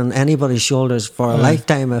concrete on anybody's shoulders for a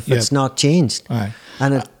lifetime if it's not changed. Aye.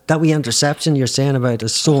 And that wee interception you're saying about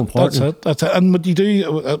is so important. That's it. And what you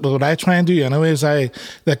do, what I try and do anyway, is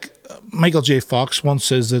Michael J. Fox once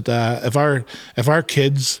says that if our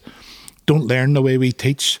kids don't learn the way we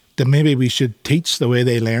teach, then maybe we should teach the way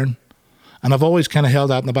they learn. And I've always kind of held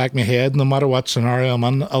that in the back of my head. No matter what scenario I'm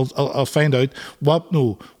in, I'll find out what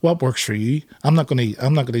works for you. I'm not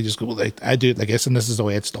gonna just go, I do it like this, and this is the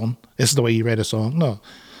way it's done. This is the way you write a song. No,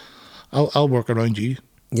 I'll work around you.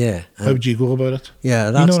 Yeah. How would you go about it? Yeah,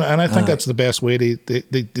 that's, and I think that's the best way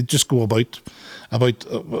they just go about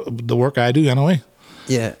the work I do anyway.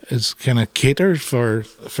 Yeah, is kind of cater for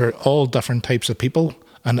all different types of people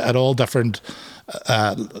and at all different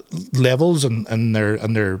levels and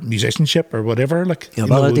their musicianship or whatever,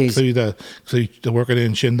 through the work I do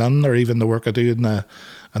in Shindan, or even the work I do in the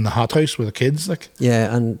hot house with the kids, like.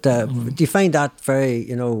 Yeah, and do you find that very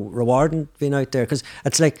rewarding being out there? Because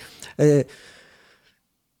it's like to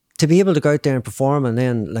be able to go out there and perform, and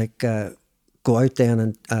then go out there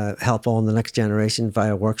and help on the next generation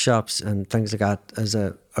via workshops and things like that is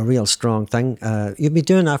a real strong thing. You've been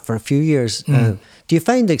doing that for a few years. Do you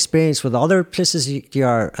find the experience with other places you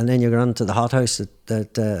are, and then you go into the hot house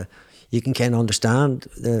that you can kind of understand?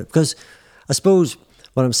 Because I suppose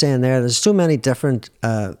what I'm saying there's so many different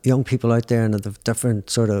young people out there and the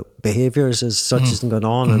different sort of behaviours as such as going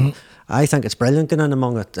on, and I think it's brilliant going in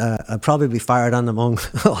among it. I'd probably be fired on among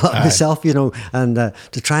myself, and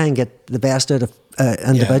to try and get the best out of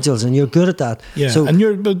individuals, and you're good at that. Yeah, so, and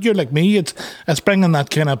you're like me. It's bringing that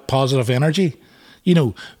kind of positive energy.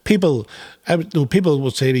 People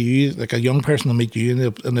will say to you, like a young person will meet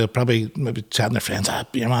you, and they'll probably maybe chatting their friends,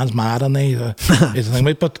 your man's mad, and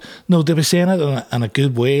but no, they'll be saying it in a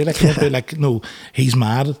good way. Like they'll be like, no, he's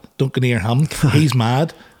mad. Don't go near him. He's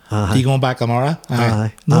mad. Are you going back tomorrow?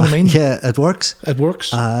 Know what I mean? Yeah, it works. It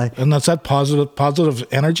works. And that's that positive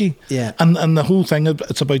energy. Yeah. And the whole thing,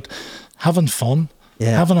 it's about having fun.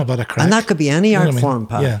 Yeah. Having a bit of crack. And that could be any art form,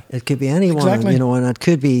 Pat. Yeah. It could be anyone, exactly. And it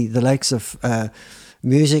could be the likes of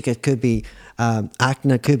music, it could be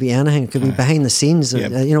acting, it could be anything, it could be behind the scenes,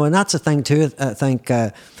 and that's the thing too. I think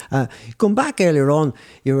going back earlier on,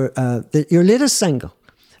 your latest single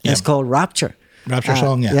is called Rapture. Rapture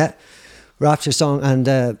song, Yeah, Rapture song,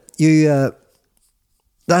 and you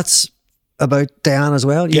that's about Diane as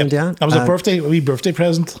well. You and Diane. That was a wee birthday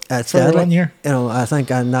present for 1 year. I think,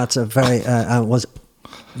 and that's a very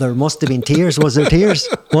there must have been tears. Was there tears?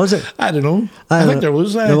 Was it? I don't know. I think there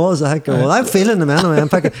was. There was. I think there was. I'm feeling them anyway. I'm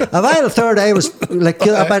picking. If I had a third eye was like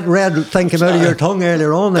a bit red thing came out of your tongue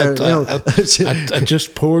earlier on there. I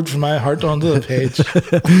just poured from my heart onto the page.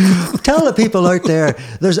 Tell the people out there.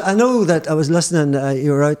 I know that I was listening.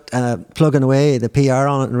 You were out plugging away the PR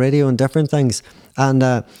on it and radio and different things. And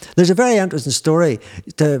there's a very interesting story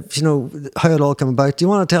to how it all came about. Do you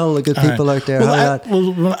want to tell the good people out there how that?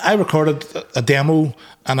 Well, I recorded a demo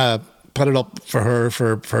and I put it up for her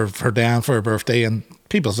for Dan for her birthday, and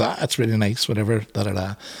people said that's really nice, whatever.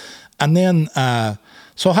 And then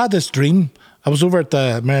so I had this dream. I was over at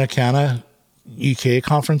the Americana UK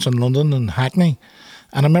conference in London and Hackney,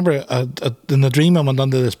 and I remember in the dream I went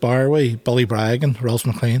into this bar with Billy Bragg and Ralph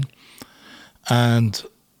McLean, and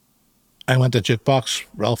I went to jukebox.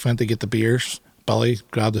 Ralph went to get the beers. Billy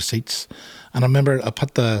grabbed the seats, and I remember I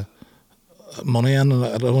put the money in,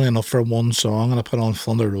 and only enough for one song, and I put on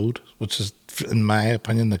Thunder Road, which is, in my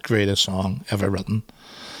opinion, the greatest song ever written.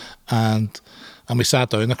 And we sat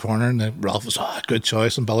down in the corner, and Ralph was, good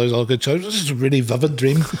choice, and Billy was, all good choice. This is a really vivid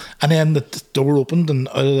dream. And then the door opened, and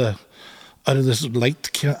out of this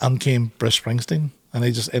light came Bruce Springsteen. And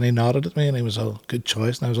he nodded at me, and he was all, good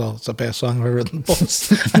choice. And I was all, it's the best song I've ever written.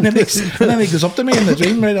 and then he goes up to me in the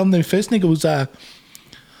dream right on the face, and he goes,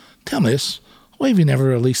 tell me this, why have you never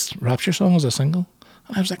released Rapture song as a single?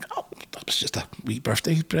 And I was like, that was just a wee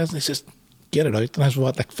birthday present. He says, get it out. And I said,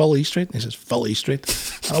 what, like Full E Street? And he says, Full E Street.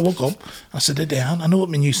 And I woke up, and I said, hey, Dan, I know what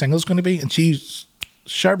my new single's going to be. And she's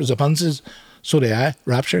sharp as a pin, says, so do I,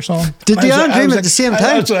 Rapture song. Did Diane dream at the same time?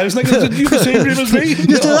 That's what I was thinking. Did you have the same dream as me?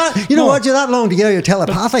 You know what? You're that long together, you're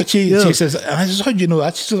telepathic. She says, and I said, how do you know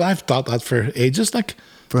that? She says, I've thought that for ages. Like,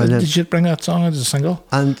 brilliant. Did you bring that song as a single?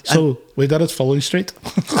 So we did it Full E Street.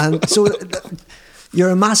 And so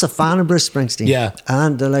you're a massive fan of Bruce Springsteen. Yeah.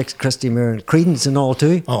 And the likes of Christy Moore and Creedence and all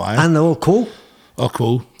too. Oh, aye. And the old Co. Oh,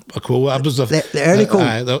 cool. That was the early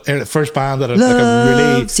Co. The first band that I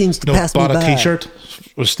really seems to pass bought me a by. T-shirt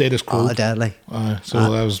was Status Quo. Oh, deadly. So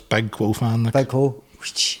I was a big Quo fan. Like. Big Co.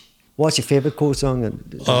 What's your favourite Co song?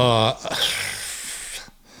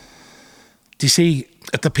 Do you see,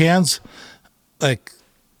 it depends. Like,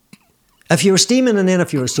 if you were steaming and then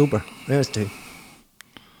if you were sober, there's two.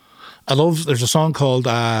 There's a song called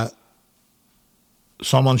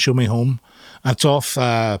Someone Show Me Home. And it's off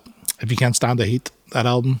If You Can't Stand the Heat, that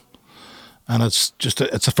album. And it's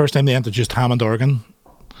the first time they introduced Hammond organ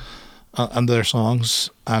under their songs.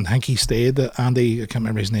 And I think he stayed, Andy, I can't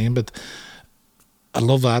remember his name, but I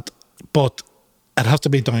love that. But it has to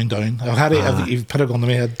be Down Down. You've put a gun to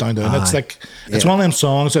my head, Down Down. It's like, it's one of them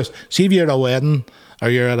songs. See if you're at a wedding or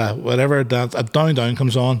you're at a whatever, a Down Down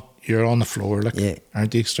comes on, you're on the floor, like,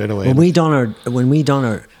 aren't you, straight away? When we done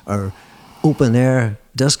our open air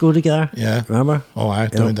disco together, remember? Oh, aye,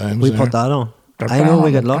 Down Down. We put that on. I know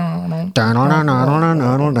we got luck. I'm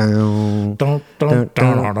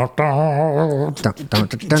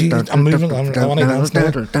moving. I want to dance now.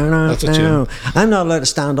 That's a tune. I'm not allowed to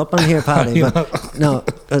stand up in here, Paddy,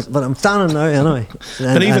 but I'm standing now anyway.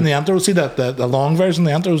 But even the intro, see that the long version,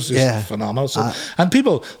 the intro is just phenomenal. So, and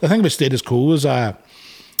people, the thing about Status Quo is,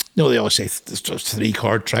 they always say it's just a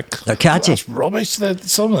 3-chord trick. They're catchy. That's rubbish.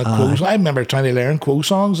 Some of the quotes. I remember trying to learn quo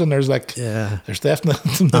songs, and there's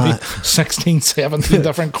definitely maybe 16, 17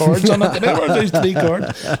 different chords on it. They were these 3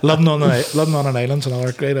 chords. Living on an Island's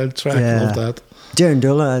another great old track. Love that. Darren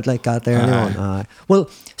Dula, I'd like that there. Well,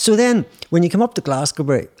 so then when you come up to Glasgow,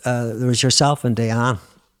 there was yourself and Diane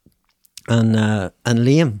and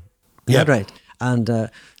Liam. Is that right? And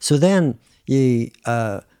so then you.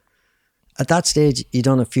 At that stage, you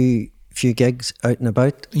done a few gigs out and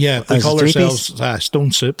about. Yeah, we call ourselves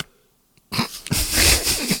Stone Soup.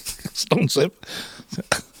 Stone Soup.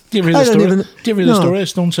 Do you ever read the story of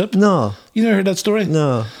Stone Soup? No. You never heard that story?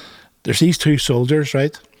 No. There's these 2 soldiers,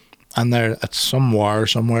 right? And they're at some war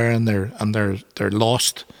somewhere, and they're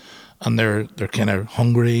lost, and they're kind of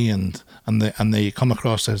hungry, and they come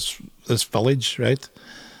across this village, right?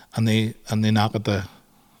 And they knock at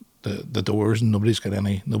the doors, and nobody's got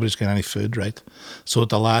any food, right? So in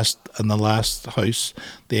the last house,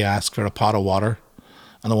 they ask for a pot of water,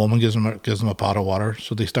 and the woman gives them a pot of water.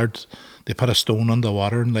 So they put a stone on the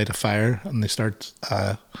water and light a fire, and they start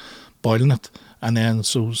boiling it. And then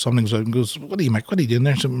so somebody goes out and goes, "What are you doing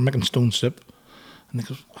there?" So we're making stone soup. And he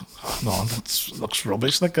goes, "Oh, no, that looks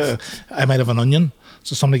rubbish. Like I might have an onion."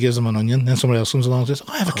 So somebody gives them an onion. Then somebody else comes along and says,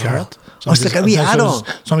 "Oh, I have a carrot." It's like a wee add-on.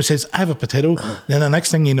 Somebody says, "I have a potato." Then the next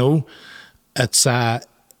thing you know, it's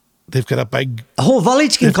they've got a whole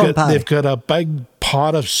village can come by. They've got a big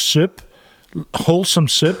pot of soup, wholesome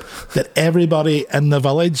soup that everybody in the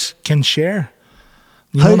village can share.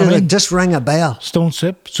 How did it just ring a bell? Stone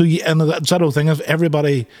soup. So and that's that whole thing of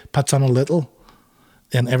everybody puts on a little,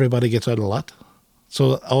 and everybody gets out a lot.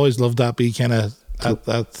 So I always loved that. Be kind of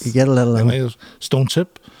you get a little Stone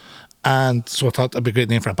Soup. And so I thought that'd be a great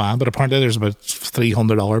name for a band, but apparently there's about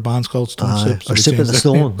 $300 bands called Stone Soup. Or Soup of the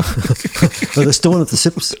Stone. Or the Stone of the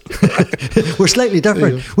Sips. We're slightly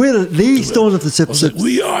different. We're the Stone of the Sips.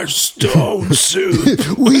 We are Stone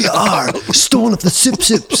Soup. We are Stone of the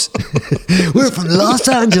Sips. We're from Los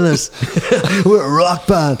Angeles. We're a rock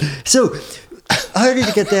band. So how did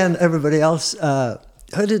you get then everybody else...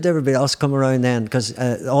 how did everybody else come around then? Because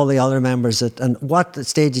all the other members, and what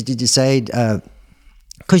stage did you decide...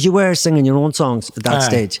 because you were singing your own songs at that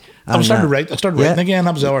stage. And I started writing again.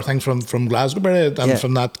 That was the other thing from Glasgow, and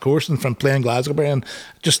from that course and from playing Glasgow, and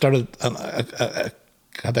just started. I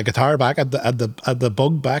had the guitar back, had the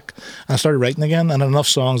bug back, and I started writing again, and enough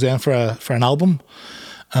songs then for an album.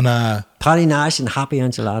 And Paddy Nash and Happy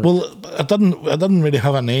Enchilada. Well, I didn't really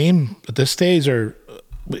have a name at this stage, or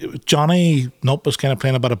Johnny Nutt was kind of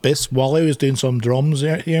playing a bit of bass. Wally was doing some drums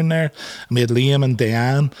here and there. And we had Liam and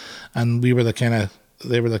Diane, and we were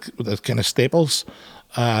they were the kind of staples.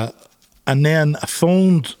 And then I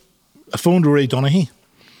phoned Rory Donaghy.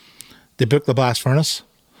 They booked the Blast Furnace,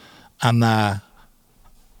 and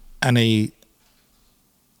he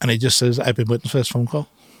just says, "I've been waiting for this phone call."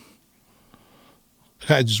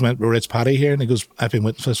 I just went, "Well, it's Paddy here," and he goes, "I've been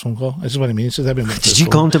waiting for this phone call." This is what he means. He says, "I've been waiting for Did this you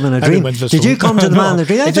phone- come to him in a I've been dream? waiting for this Did you phone-" come to the No. man in a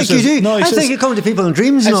dream? I He think just you says- do. no, he I says- think you come to people in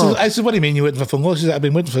dreams and all. I said, "What do you mean you waiting for a phone call?" He says, "I've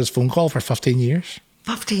been waiting for this phone call for 15 years."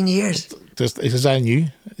 15 years. He says, "I knew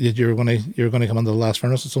that you were going to come into the last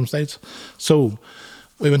furnace at some stage." So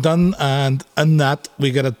we went on, and in that we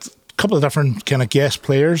got a couple of different kind of guest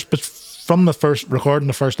players, but from the first recording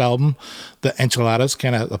the first album, the Enchiladas,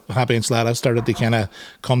 kind of the Happy Enchiladas, started to kind of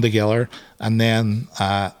come together, and then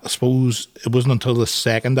I suppose it wasn't until the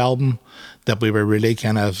second album that we were really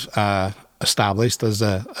kind of established as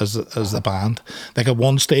the band. Like at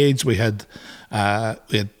one stage we had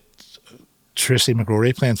Tracy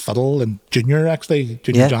McGrory playing fiddle, and Junior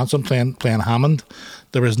Yeah. Johnson playing Hammond.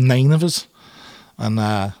 There was 9 of us, and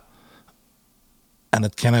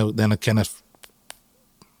it kind of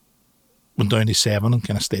went down to 7 and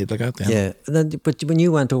kind of stayed like that. Then. Yeah. And then, but when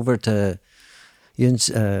you went over to, when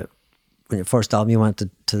your first album, you went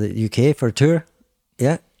to the UK for a tour,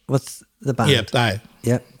 yeah, with the band. Yeah, aye.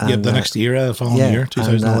 Yeah. Yeah, the next year, the following year,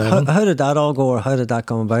 2011. And, how did that all go, or how did that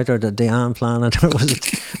come about, or did Diane plan it, or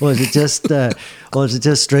was it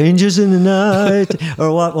just strangers in the night,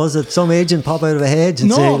 or what was it? Some agent pop out of a hedge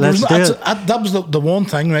and say, "Let's do it." That was the one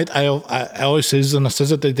thing, right? I always says, and I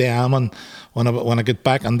says it to Diane, and when I get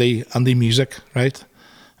back on the music, right?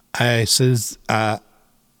 I says,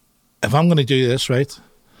 if I'm going to do this, right,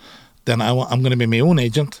 then I'm going to be my own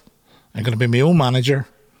agent. I'm going to be my own manager.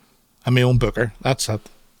 I'm my own booker. That's it.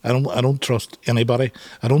 I don't trust anybody.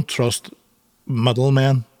 I don't trust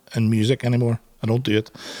middlemen in music anymore. I don't do it.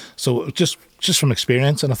 So just from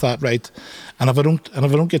experience, and I thought, right, and if I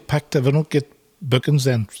don't get picked, if I don't get bookings,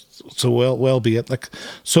 then so well be it. Like,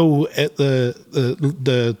 so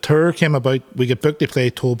the tour came about. We get booked to play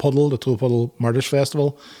the Toll Puddle Murders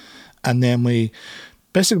Festival, and then we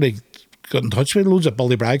basically got in touch with loads of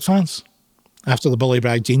Billy Bragg fans. After the Billy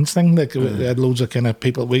Bragg jeans thing, like we had loads of kind of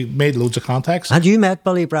people. We made loads of contacts. Had you met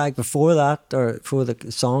Billy Bragg before that, or before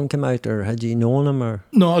the song came out, or had you known him, or?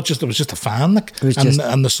 No, it was just a fan. Like,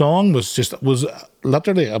 and the song was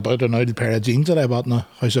literally about an old pair of jeans that I bought in a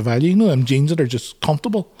House of Value. You know, them jeans that are just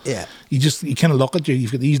comfortable. Yeah. You kind of look at you.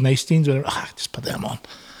 You've got these nice jeans, whatever. Just put them on.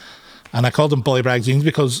 And I called them Billy Bragg jeans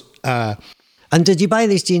because. And did you buy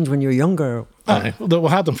these jeans when you were younger? We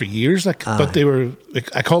had them for years, but they were.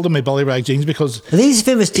 I called them my Billy Bragg jeans because are these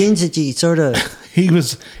famous jeans that you sort of? he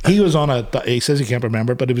was on a. He says he can't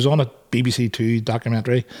remember, but he was on a BBC Two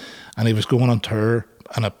documentary, and he was going on tour,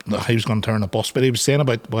 and he was going to tour on a bus. But he was saying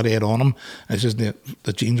about what he had on him, and he says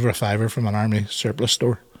the jeans were a $5 from an army surplus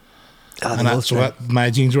store. My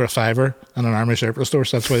jeans were a $5 in an army surplus store,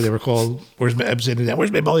 so that's why they were called. Where's my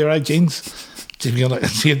Billy Bragg jeans? He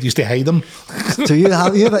used to hide them. So you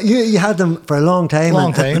had them for a long time.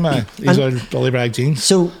 These are Billy Bragg jeans.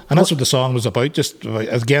 So, and that's what the song was about. Just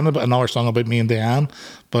again, another song about me and Diane,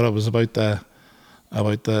 but it was about the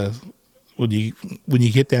when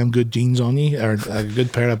you get them good jeans on you, or a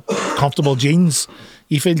good pair of comfortable jeans,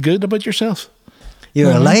 you feel good about yourself.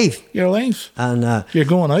 You're alive. You're alive, and you're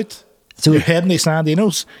going out. So you're heading to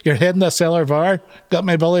Sandino's. You're heading to Cellar Bar. Got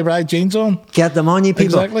my Billy Bragg jeans on. Get them on you,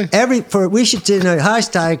 people. Exactly. We should say now,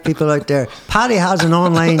 hashtag people out there. Paddy has an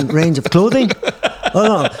online range of clothing. Hold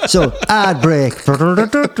on. So ad break.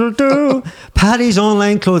 Paddy's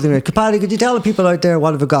online clothing range. Paddy, could you tell the people out there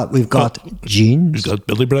what have we got? We've got jeans. We've got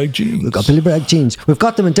Billy Bragg jeans. We've got Billy Bragg jeans. We've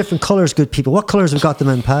got them in different colours, good people. What colours have we got them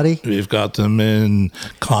in, Paddy? We've got them in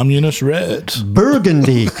communist red,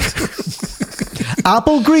 burgundy,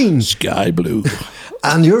 apple green, sky blue,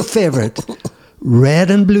 and your favourite,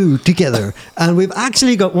 red and blue together. And we've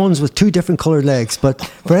actually got ones with 2 different coloured legs. But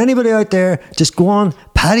for anybody out there, just go on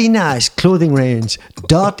Paddy Nash Clothing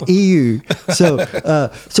Range.eu.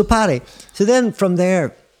 So Paddy, so then from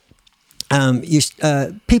there,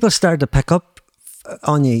 people started to pick up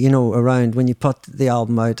on you, around when you put the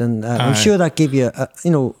album out, and I'm sure that gave you,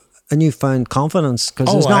 a newfound confidence,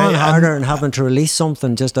 because there's nothing harder than having to release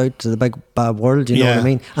something just out to the big bad world, you know what I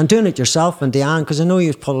mean, and doing it yourself and Diane, because I know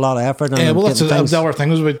you've put a lot of effort in. Yeah, well, that's the other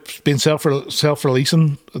thing, was about being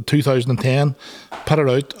self-releasing. 2010, put it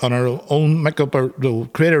out on our own,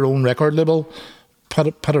 create our own record label, put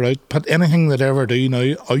it out, put anything that I ever do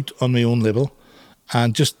now out on my own label,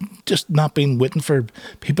 and just not being waiting for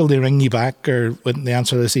people to ring you back or waiting to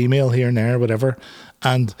answer this email here and there, whatever.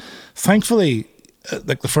 And thankfully,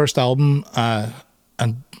 like the first album,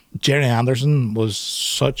 and Jerry Anderson was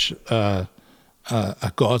such a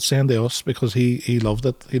godsend to us, because he loved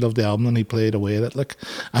it. He loved the album, and he played away at it,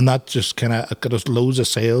 and that just kind of got us loads of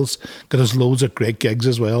sales, got us loads of great gigs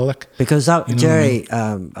as well, because that Jerry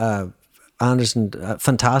Anderson,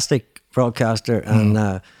 fantastic broadcaster,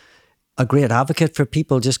 and a great advocate for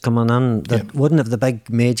people just coming in that wouldn't have the big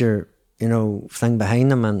major, thing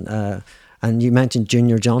behind them. And you mentioned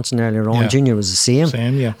Junior Johnson earlier on. Yeah. Junior was the same.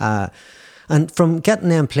 Same, yeah. And from getting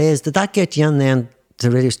them plays, did that get you in then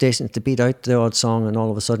to radio stations to beat out the odd song, and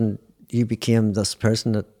all of a sudden you became this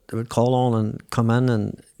person that they would call on and come in,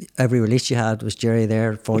 and every release you had was Jerry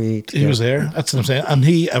there for you? He was there. That's what I'm saying. And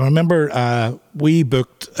I remember we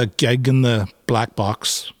booked a gig in the Black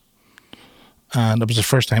Box, and it was the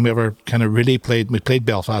first time we ever kind of really played. We played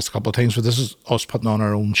Belfast a couple of times, but this is us putting on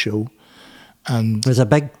our own show. And it was a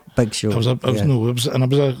big show. It was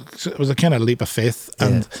a kind of leap of faith.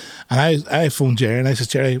 And I phoned Jerry and I said,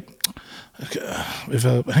 Jerry, I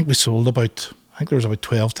think we sold about, I think there was about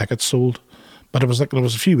 12 tickets sold, but it was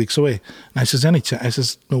a few weeks away. And I says, any chance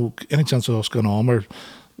of us going on?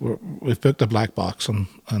 We've booked a Black Box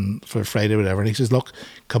and for Friday or whatever. And he says, look,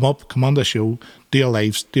 come on the show, do a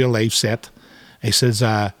live set. He says,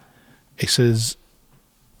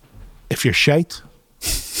 if you're shite,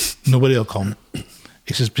 nobody will come.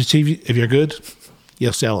 He says, but if you're good,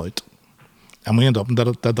 you'll sell out. And we ended up and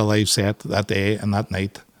did the live set that day, and that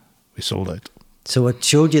night we sold out. So it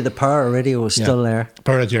showed you the power of radio was still there.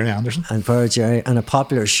 Power of Jerry Anderson. And power of Jerry, and a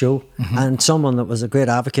popular show, and someone that was a great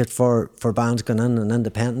advocate for bands going in and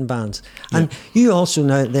independent bands. And you also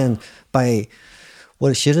now then, by what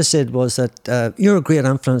I should have said was that you're a great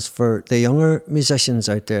influence for the younger musicians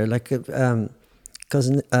out there. Like, because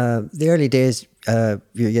in the early days,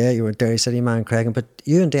 you were Derry City man, Craig, but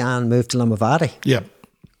you and Diane moved to Limavady. Yeah.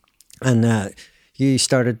 And you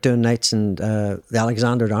started doing nights in the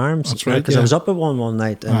Alexander Arms. That's right. Because I was up at one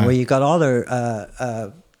night, and where you got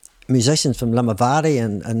other musicians from Limavady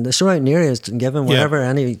and the surrounding areas, Given, wherever,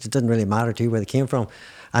 it didn't really matter to you where they came from.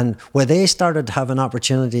 And where they started to have an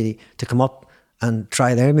opportunity to come up and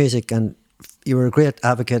try their music, and you were a great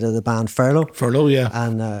advocate of the band Furlough. Furlough, yeah.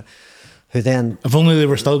 And who then... If only they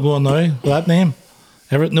were still going now with that name.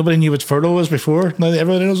 Nobody knew what Furlough was before. Now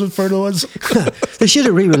everybody knows what Furlough is. They should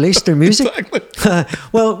have re-released their music. Exactly.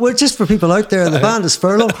 Well, just for people out there, the band is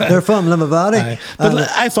Furlough. They're from Limavady. But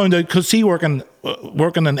I found out, because working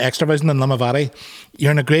in Extravision in Limavady,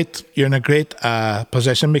 you're in a great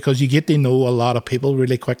position, because you get to know a lot of people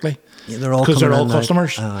really quickly. Yeah, they're all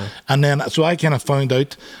customers. And then, so I kind of found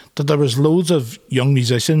out that there was loads of young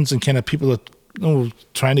musicians and kind of people that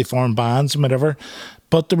trying to form bands and whatever,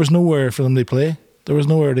 but there was nowhere for them to play. There was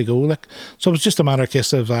nowhere to go, so it was just a matter of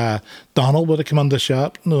case of Donald would have come in the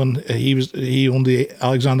shop, and he owned the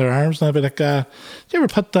Alexander Arms, and I'd be like, "Do you ever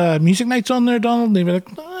put music nights on there, Donald?" And he'd be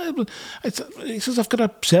like, "No." He says, "I've got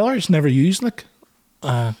a cellar it's never used,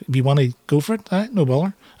 if you want to go for it, no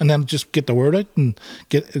bother." And then just get the word out and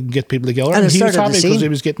get people together. And he was happy because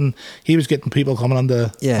he was getting people coming on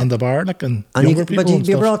the bar, and younger people. But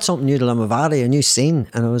you brought something new to Limavady, a new scene,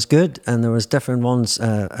 and it was good. And there was different ones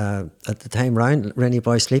at the time round. Rennie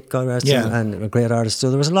Boy Sleep, God rest him, and a great artist. So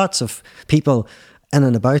there was lots of people in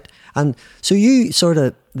and about. And so you sort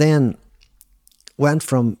of then went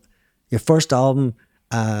from your first album,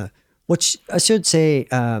 which I should say.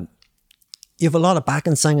 You have a lot of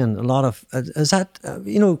backing singing, a lot of is that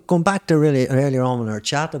going back to really earlier on in our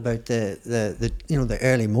chat about the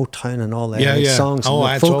early Motown and all the songs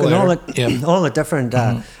and folk and all the different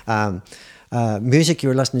music you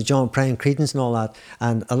were listening to, John Prine, Creedence and all that,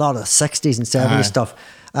 and a lot of 60s and 70s stuff.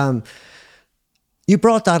 You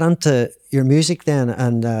brought that into your music then,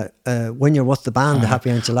 and when you're with the band, the Happy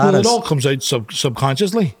Enchiladas. Well, it all comes out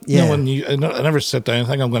subconsciously. Yeah. When I never sit down and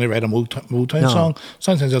think I'm going to write a Motown song.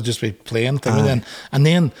 Sometimes I'll just be playing things, and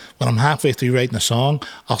then when I'm halfway through writing a song,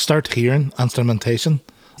 I'll start hearing instrumentation.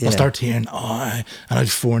 Yeah. I'll start hearing, and I'd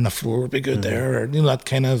 4 on the floor would be good there, or that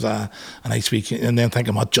kind of, and I speak, and then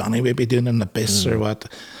thinking what Johnny would be doing in the bass or what,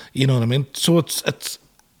 you know what I mean? So it's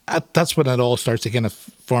that's when it all starts to kind of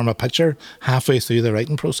form a picture halfway through the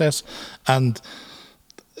writing process, and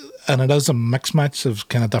it is a mix match of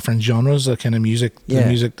kind of different genres of kind of music, the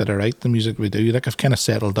music that I write, the music we do. Like I've kind of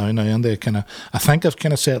settled down now on the kind of, I think I've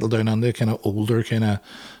kind of settled down on the kind of older kind of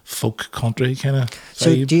folk country kind of. So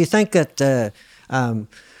vibe. Do you think that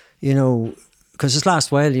because this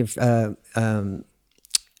last while you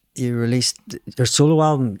released your solo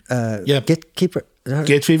album, Gatekeeper.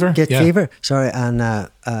 Gate Fever? Gate Fever, sorry, and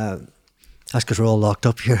that's because we're all locked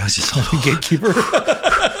up here. I was just Gatekeeper.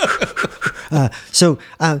 So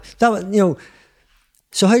how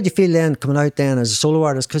do you feel then coming out then as a solo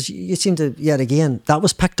artist? Because you seem to yet again that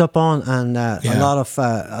was picked up on, and a lot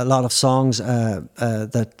of songs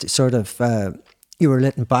that sort of you were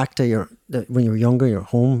letting back to when you were younger, your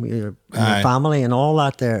home, your family, and all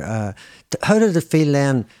that. There, how did it feel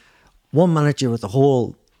then? 1 minute you're with the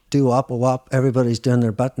whole do wop, everybody's doing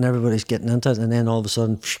their bit and everybody's getting into it, and then all of a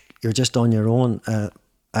sudden you're just on your own,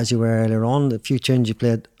 as you were earlier on. The few tunes you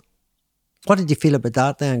played, what did you feel about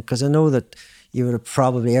that then? Because I know that you were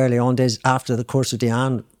probably early on days after the course of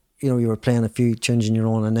Diane, you were playing a few tunes on your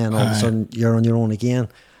own, and then all of a sudden you're on your own again.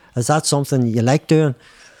 Is that something you like doing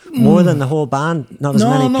more than the whole band? Not as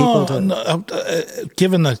many people. No.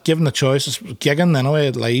 Given the choice, gigging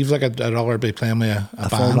anyway, live, like I'd rather be playing with a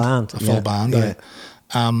band, full band. Yeah.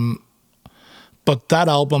 But that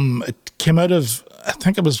album, it came out of, I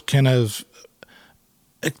think it was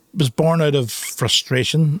it was born out of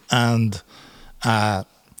frustration and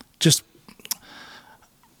just,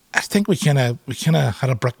 I think we kind of had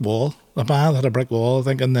a brick wall. The band had a brick wall, I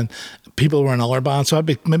think, and then people were in other bands. So I'd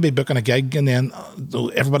be maybe booking a gig, and then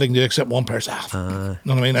everybody can do it except one person. You know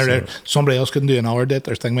what I mean? Or somebody else couldn't do an hour date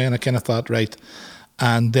or thing, and I kind of thought, right.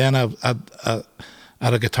 And then I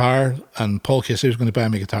had a guitar, and Paul Casey was going to buy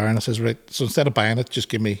me a guitar, and I says, right, so instead of buying it, just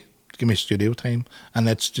give me studio time, and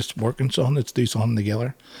let's just work on something. Let's do something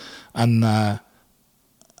together, and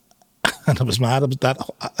it was mad.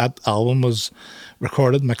 That album was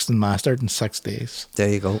recorded, mixed and mastered in 6 days. There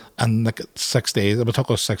you go. And like 6 days, it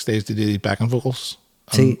took us 6 days to do the backing vocals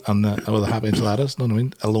and with the Happy Enchiladas, you know what I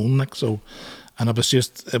mean? Alone, like, so. And it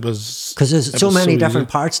was because there's so many different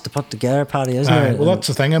parts to put together, Paddy, isn't there? Well, that's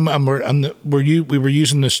the thing. We were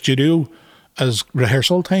using the studio as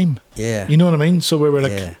rehearsal time. Yeah. You know what I mean? So we were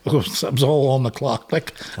like, it was all on the clock,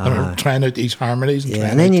 like, and we were trying out these harmonies.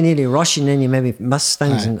 And then you nearly rush, and then you maybe miss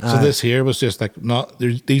things. So this here was just like,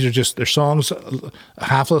 these are just, their songs,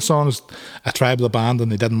 half of the songs I tried with the band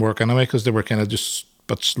and they didn't work anyway because they were kind of just,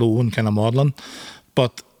 but slow and kind of maudlin.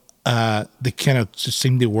 But they kind of just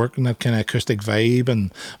seemed to work in that kind of acoustic vibe,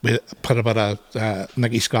 and we put about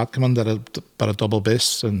Nicky Scott come in, did about a double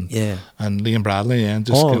bass, and Liam Bradley, and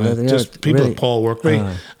just people really, that Paul worked with,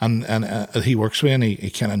 and he works with, and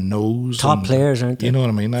he kind of knows top players, aren't they? You know what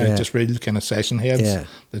I mean? Just really kind of session heads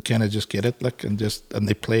that kind of just get it, like, and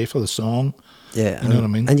they play for the song. Yeah, you know what I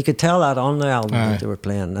mean? And you could tell that on the album that they were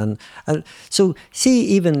playing. And so, see,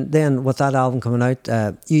 even then with that album coming out,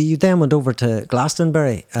 you then went over to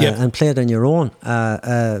Glastonbury and played on your own.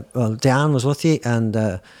 Well, Diane was with you,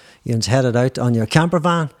 and you headed out on your camper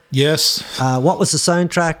van. Yes. What was the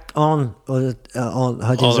soundtrack on? Was it on?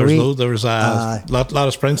 There was a lot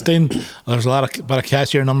of Springsteen. There was a bit of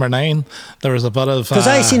Cashier Number 9. There was a bit of because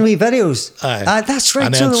I seen wee videos. That's right.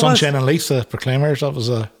 And then Sunshine and Leaf, the Proclaimers.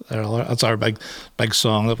 That's our big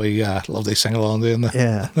song that we love to sing along to in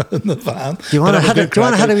the van. Do you want to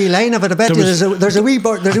have a wee line of it? I bet there's a wee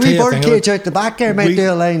bird cage out the back there. Might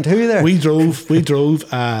do a line too there. We drove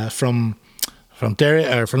from Derry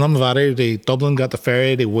or from Limavady to Dublin, got the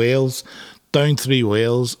ferry to Wales, down through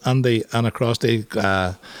Wales and across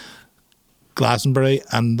to Glastonbury,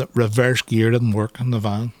 and the reverse gear didn't work in the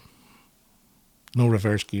van. No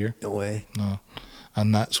reverse gear. No way. No.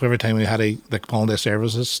 And so every time we had pull into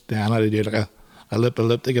services, Diana had to do like a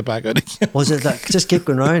lip to get back out again. Was it like just keep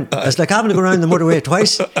going round? It's like having to go around the motorway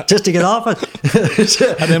twice just to get off it.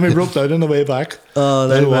 And then we roped out on the way back. Oh,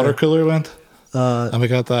 the water cooler went. And we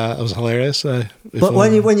got that. It was hilarious. But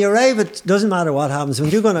when you arrive, it doesn't matter what happens. When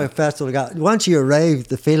you go to a festival, once you arrive,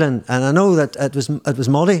 the feeling, and I know that it was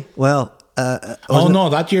muddy. Well,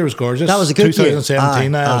 that year was gorgeous. That was a good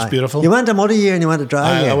 2017. That was beautiful. You went a muddy year and you went a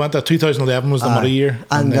dry year. I went to 2011 was the muddy year,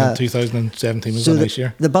 and then 2017 was the nice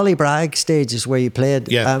year. The Ballybragg stage is where you played.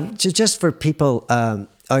 Yeah. Just for people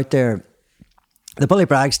out there, the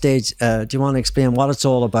Ballybragg stage, do you want to explain what it's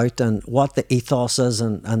all about and what the ethos is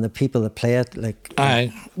and the people that play it?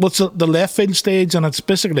 Well, it's the left field stage, and it's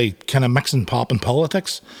basically kind of mixing pop and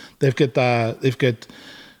politics. They've got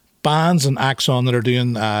bands and acts on that are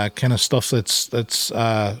doing kind of stuff that's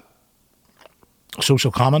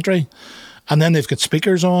social commentary, and then they've got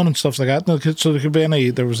speakers on and stuff like that. So there could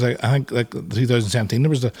be there was I think like 2017 there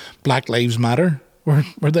was the Black Lives Matter.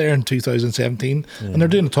 We're there in 2017, and they're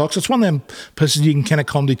doing the talks. It's one of them places you can kind of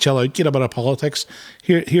come to chill out, get a bit of politics,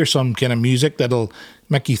 hear some kind of music that'll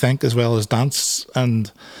make you think as well as dance,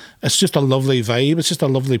 and it's just a lovely vibe. It's just a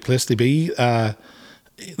lovely place to be.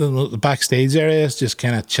 The backstage area is just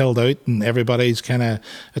kind of chilled out, and everybody's kind of.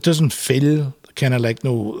 It doesn't feel kind of like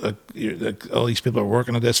all these people are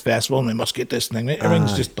working at this festival and we must get this thing.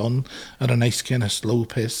 Everything's just done at a nice kind of slow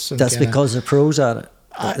pace. And that's because the pros at it.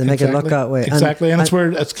 They make it look that way. Exactly, and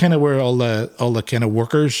it's kind of where all the kind of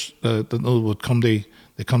workers that would come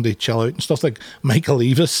to chill out and stuff. Like Michael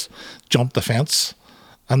Eavis jumped the fence,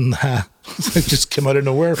 and It just came out of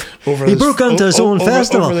nowhere. He broke into his own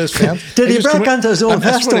festival. Over this fence. Did he break into his own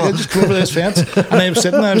festival? I just came over this fence, and I was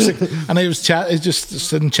sitting there, just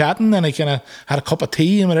sitting chatting, and I kind of had a cup of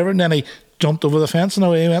tea and whatever, and then I jumped over the fence and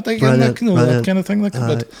away he went again, that kind of thing.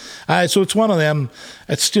 So it's one of them.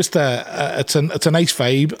 It's just it's a nice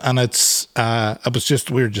vibe, and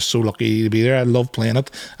we were just so lucky to be there. I love playing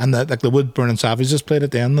it, and the Wood Burning Savages played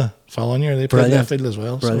it then the following year. They played Left as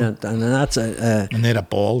well. Brilliant, and that's and they had a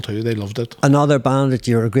ball too. They loved it. Another band that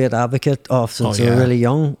you're a great advocate of since you were really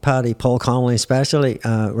young, Paddy, Paul Connolly especially,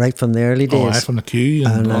 right from the early days. From the Q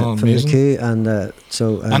and from the Q, and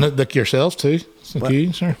so and like yourselves too.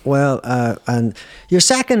 And your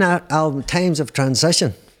second album, Times of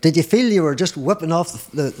Transition, did you feel you were just whipping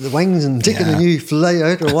off the wings and taking a new fly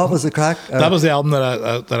out, or what was the crack? That was the album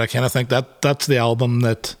that I kind of think that's the album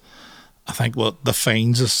that I think what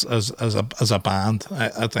defines us as a band.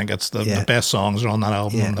 I think it's the best songs are on that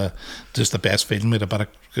album, and just the best feeling with a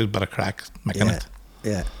bit of crack making it.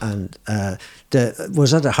 Yeah, and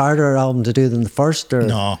was it a harder album to do than the first? Or?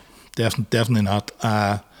 No, definitely not.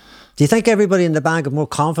 Do you think everybody in the band got more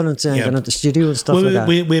confidence in going into the studio and stuff like that?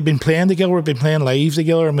 We've been playing together, we've been playing live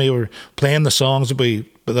together, and we were playing the songs that we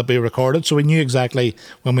recorded, so we knew exactly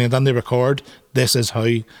when we had done the record, this is how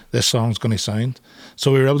this song's going to sound.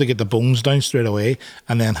 So we were able to get the bones down straight away,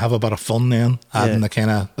 and then have a bit of fun then, adding the kind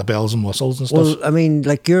of the bells and whistles and stuff. Well, I mean,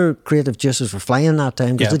 like your creative juices were flying that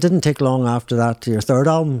time, because it didn't take long after that your third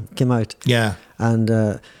album came out. Yeah.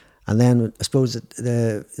 And then I suppose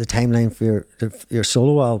the timeline for your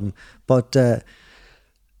solo album. But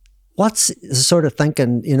what's the sort of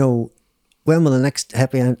thinking, when will the next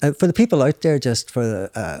Happy End, for the people out there, just for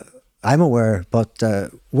the, I'm aware, but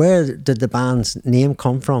where did the band's name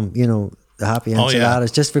come from? The Happy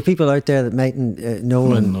Enchiladas, just for people out there that mightn't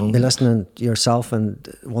know and be listening yourself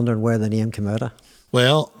and wondering where the name came out of.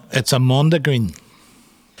 Well, it's a Mondegreen.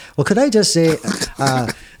 Well, could I just say,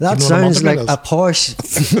 that sounds like a posh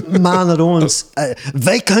man that owns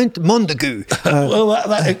Viscount Montagu.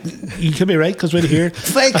 You could be right, because we're here.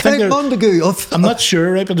 Viscount Montagu. I'm not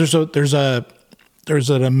sure, right, but there's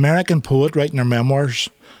an American poet writing her memoirs,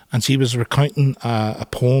 and she was recounting a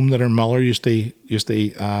poem that her mother used to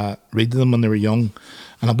read to them when they were young,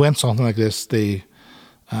 and it went something like this: they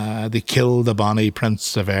killed the bonny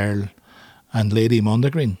Prince of Earl and Lady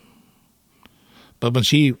Mondegreen. But when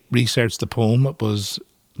she researched the poem, it was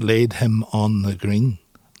laid him on the green,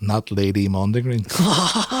 not Lady Mondegreen.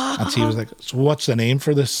 And she was like, so what's the name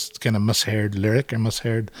for this kind of misheard lyric or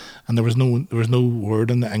misheard? And there was no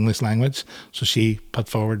word in the English language. So she put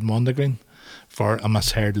forward Mondegreen for a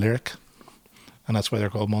misheard lyric. And that's why they're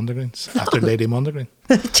called Mondegreens, after Lady Mondegreen.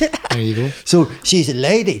 There you go. So she's a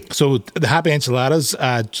lady. So the Happy Enchiladas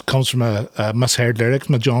comes from a misheard lyric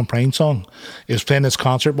from a John Prine song. He was playing this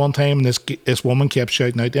concert one time, and this woman kept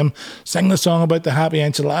shouting out to him, "Sing the song about the Happy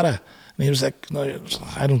Enchilada." And he was like, "No,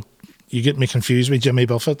 I don't. You get me confused with Jimmy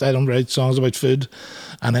Buffett. I don't write songs about food."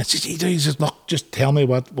 And then he says, "Look, just tell me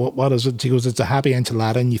what is it?" She goes, "It's a happy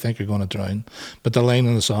enchilada, and you think you're going to drown." But the line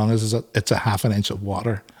in the song is it's a half an inch of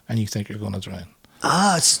water, and you think you're going to drown.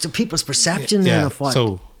 It's the people's perception then of what.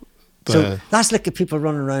 So that's like the people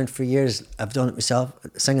running around for years. I've done it myself,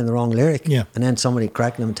 singing the wrong lyric, and then somebody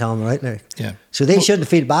correcting them and telling them the right lyric. Yeah. So they shouldn't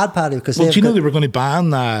feel bad, Paddy, because. Well, do you know they were going to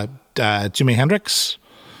ban Jimi Hendrix?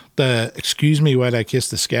 The "Excuse Me While I Kiss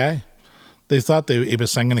the Sky." They thought he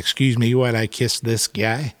was singing "Excuse Me While I Kiss This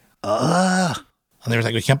Guy." And they were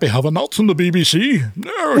like, "We can't be having that on the BBC.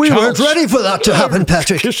 No, we weren't ready for that to happen,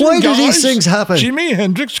 Patrick. Why do these things happen? Jimi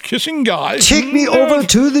Hendrix kissing guys. Take me over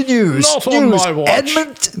to the news. Not on my watch.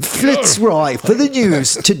 Edmund Fitzroy for the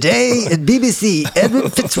news. Today at BBC,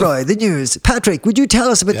 Edmund Fitzroy, the news. Patrick, would you tell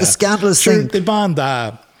us about the scandalous thing? They banned,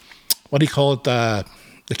 what do you call it, the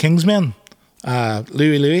Kingsmen,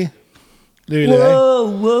 Louis.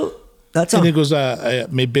 Whoa. That's and he goes,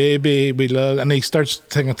 "My baby, we love," and he starts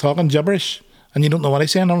talking gibberish. And you don't know what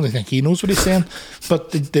he's saying. I don't think he knows what he's saying.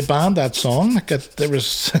 But they banned that song. There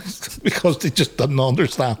was because they just didn't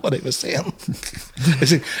understand what he was saying. They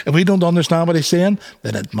said, if we don't understand what he's saying,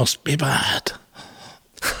 then it must be bad.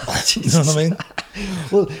 You know what I mean?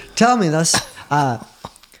 Well, tell me this.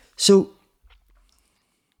 So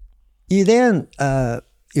you then,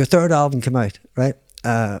 your third album came out, right?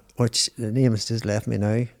 Which the name has just left me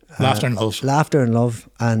now. Laughter and Love. Laughter and Love.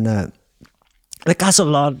 And like that's a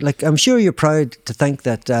lot. Like I'm sure you're proud to think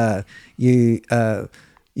that you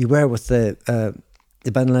were with the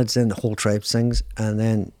Binlids and the whole tribe sings, and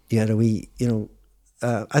then you had a wee,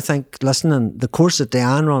 I think listening the course that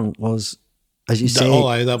Diane run was as you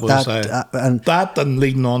say. That was that and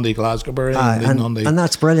leading on to Glasgow, and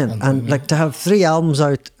that's brilliant. And like to have 3 albums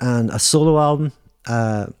out and a solo album,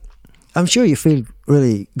 I'm sure you feel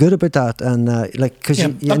really good about that. And like because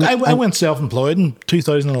I went self-employed in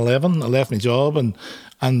 2011. I left my job and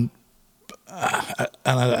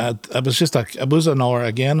I was just it was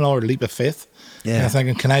another leap of faith. Yeah,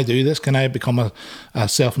 thinking, can I do this? Can I become a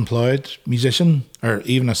self-employed musician or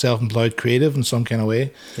even a self-employed creative in some kind of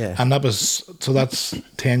way? Yeah, and that's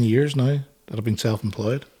 10 years now that I've been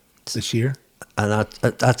self-employed this year, and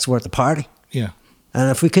that's worth a party. Yeah. And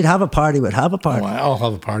if we could have a party, we'd have a party. Oh, I'll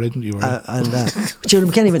have a party. You were. Children,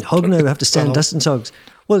 we can't even hug now. We have to stand distance hugs.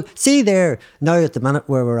 Well, see there now at the minute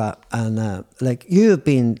where we're at, and like you have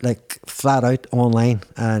been like flat out online,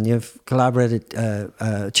 and you've collaborated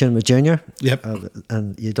tuning with Junior. Yep.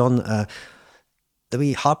 And you done the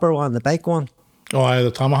wee hopper one, the bike one. Oh, the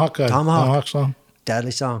Tomahawk song.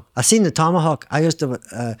 Deadly song. I seen the Tomahawk. I used to.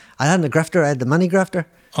 I had the Grifter. I had the mini Grifter.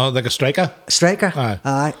 Oh, like a striker? Striker.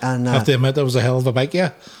 Aye. And I have to admit, that was a hell of a bike,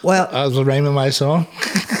 yeah. Well, that was the rhyme of my song.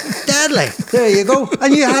 Deadly. There you go.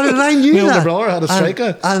 And you had it, and I knew that. My older brother had a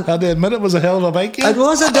striker. And I had to admit, it was a hell of a bike, yeah. It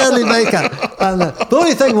was a deadly bike. And the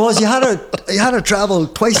only thing was, you had to travel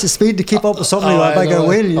twice the speed to keep up with somebody with a bigger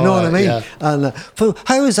wheel, you know what I mean? Yeah. And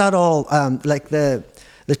how is that all, like the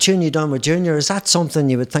tune you done with Junior, is that something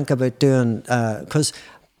you would think about doing? Because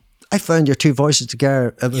I found your 2 voices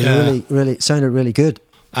together, it was really sounded really good.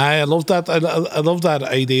 I love that. I love that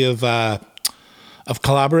idea of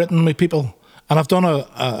collaborating with people, and I've done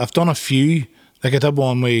a few. Like I did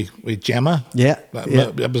one with Gemma. Yeah,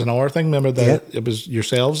 it was an hour thing. Remember it was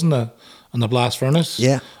yourselves in the blast furnace.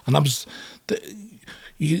 Yeah, and that was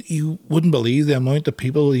you wouldn't believe the amount of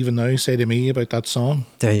people even now say to me about that song.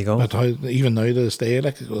 There you go. About how even now to this day,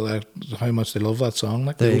 like how much they love that song.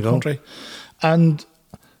 Like there the old country, and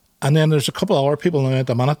then there's a couple of other people now at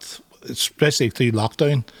the minute, especially through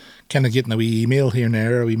lockdown, kind of getting a wee email here and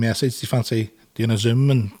there, a wee message. Do you fancy doing a Zoom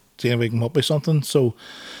and seeing if we can come up with something? So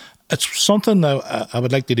it's something that I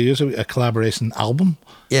would like to do, is a collaboration album.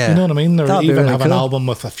 Yeah, you know what I mean? Or that'd even really have cool. an album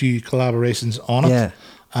with a few collaborations on it. Yeah,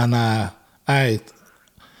 and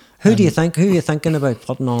Who are you thinking about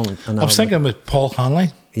putting on an album? I was thinking with Paul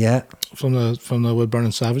Conley. Yeah, from the Wood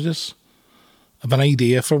Burning Savages. I've an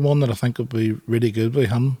idea for one that I think would be really good with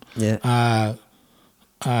him. Yeah.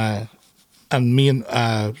 And me and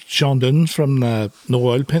Sean Duns from No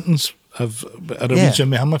Oil Paintings had a wee Jim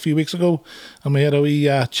with him a few weeks ago, and we had a wee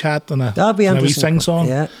chat and a wee sing song.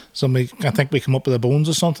 Yeah. So I think we come up with the bones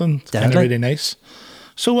or something. It's kind of really nice.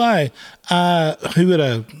 So who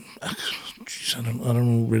would I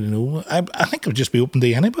don't really know. I think it would just be open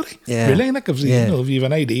to anybody. Yeah. Really, like if you know, if you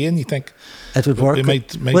have an idea and you think it would work, would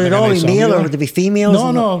it all be male or would it be females?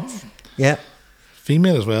 No. Yeah.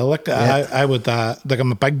 Female as well. Like I would like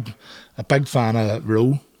I'm a big fan of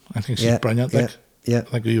Ro. I think she's brilliant. Like I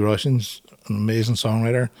think Lee Russian's an amazing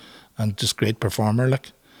songwriter and just great performer.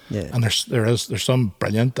 Like and there's some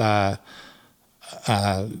brilliant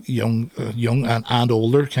young and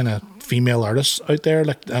older kind of female artists out there.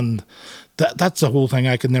 Like and that's the whole thing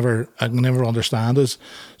I can never understand is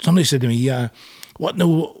somebody said to me,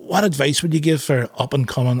 what advice would you give for up and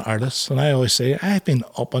coming artists? And I always say, I've been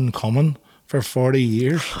up and coming for 40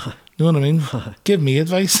 years. You know what I mean? Give me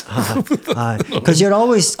advice. Because you're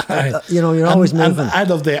always, you're always moving. And I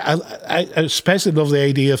love I especially love the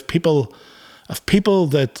idea of people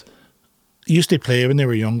that used to play when they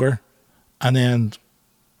were younger, and then,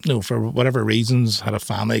 for whatever reasons, had a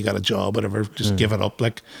family, got a job, whatever, just give it up.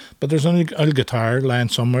 Like, but there's only a guitar lying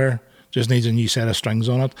somewhere, just needs a new set of strings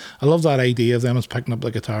on it. I love that idea of them as picking up the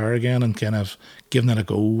guitar again and kind of giving it a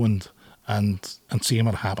go and seeing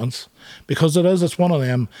what happens, because it's one of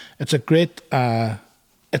them. It's a great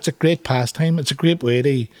pastime. It's a great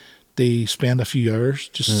way to spend a few hours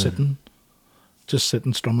just sitting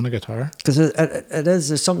strumming a guitar. Because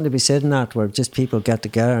there's something to be said in that, where just people get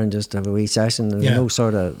together and just have a wee session.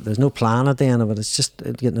 There's no plan at the end of it. It's just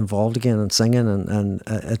getting involved again and singing, and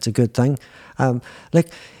it's a good thing. Like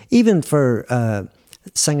even for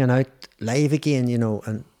singing out live again,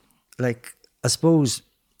 and like I suppose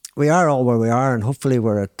we are all where we are, and hopefully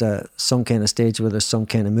we're at some kind of stage where there's some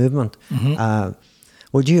kind of movement. Mm-hmm.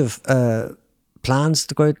 Would you have plans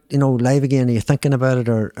to go out, live again? Are you thinking about it,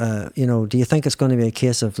 or do you think it's going to be a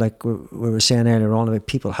case of, like we were saying earlier on, about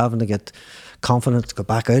people having to get confident to go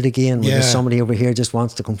back out again? Where there's somebody over here just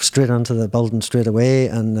wants to come straight into the building straight away.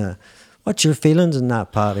 And what's your feelings in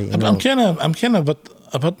that, Paddy? I'm kind of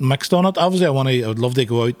a bit mixed on it. Obviously, I would love to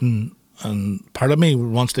go out and part of me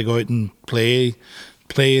wants to go out and play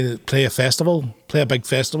play a festival, play a big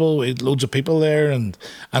festival with loads of people there, and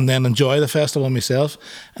then enjoy the festival myself.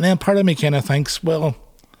 And then part of me kind of thinks, well,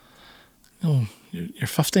 you're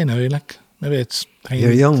 50 now, like maybe it's time.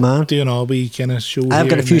 You're a young man. Do an Albie kind of show. I've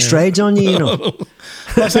got a few strides on you, you know.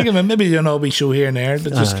 I was thinking maybe do an Albie show here and there,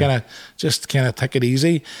 but just kind of take it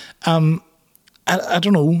easy. I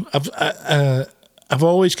don't know. I've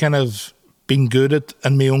always kind of been good at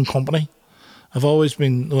in my own company. I've always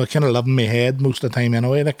been, I kind of live in my head most of the time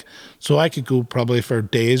anyway, like, so I could go probably for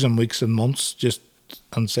days and weeks and months just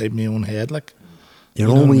inside my own head, like.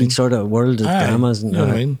 Your own wee sort of world of dramas. And, you know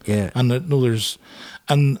what I mean? Yeah. And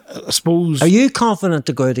and I suppose... Are you confident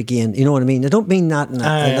to go out again? You know what I mean? I don't mean that.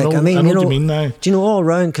 I know what you mean now. Do you know, all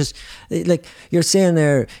around, because like you're saying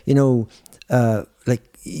there, you know, like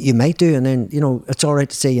you might do, and then, you know, it's all right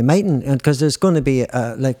to say you mightn't, and because there's going to be,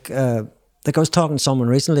 like I was talking to someone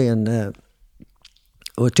recently, and...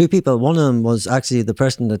 well, two people. One of them was actually the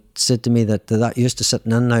person that said to me that used to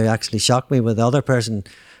sitting in now actually shocked me. With the other person,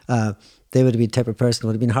 they would be the type of person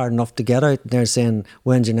would have been hard enough to get out. And they're saying,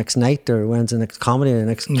 when's your next night, or when's the next comedy, or the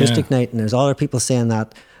next acoustic night? And there's other people saying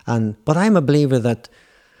that. But I'm a believer that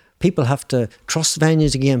people have to trust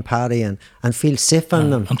venues again, Paddy, and feel safe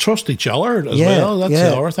in them. And trust each other as well. That's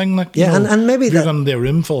the other thing. Like, you know, and maybe you're in a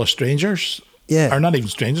room full of strangers. Yeah. Or not even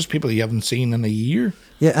strangers, people you haven't seen in a year.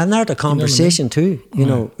 Yeah, and there's a conversation too. You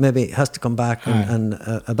know, maybe it has to come back and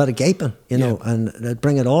a bit of gaping, you know, and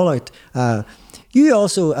bring it all out. You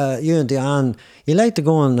also, you and Diane, you like to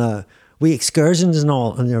go on wee excursions and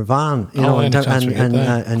all in your van, you know,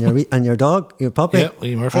 and your dog, your puppy,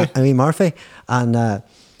 wee Murphy, wee Murphy, and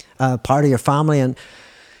part of your family, and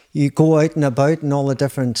you go out and about in all the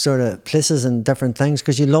different sort of places and different things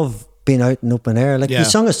because you love being out in open air. Like you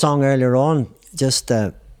sung a song earlier on, just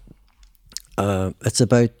it's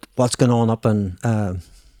about what's going on up in a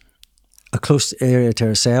close area to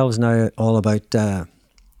ourselves now, all about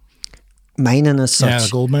mining as such. Yeah,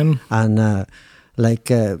 gold mining. And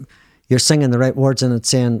you're singing the right words in it,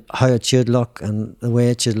 saying how it should look and the way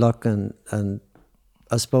it should look, and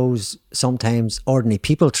I suppose sometimes ordinary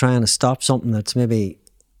people trying to stop something that's maybe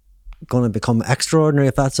going to become extraordinary,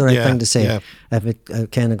 if that's the right thing to say, if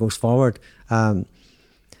it kind of goes forward.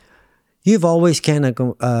 You've always kind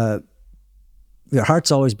of your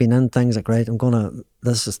heart's always been in things like, right,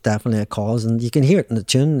 this is definitely a cause, and you can hear it in the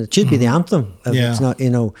tune. It should be the anthem. If it's not, you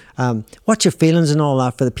know. What's your feelings and all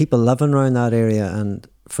that for the people living around that area, and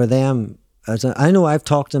for them? I know I've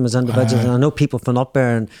talked to them as individuals, and I know people from up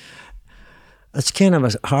there, and it's kind of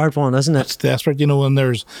a hard one, isn't it? It's desperate, you know, and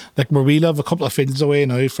there's, like where we live, a couple of fields away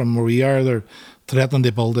now from where we are, they're threatening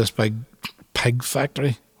to build this big pig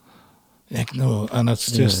factory. Like, no, and it's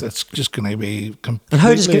just going to be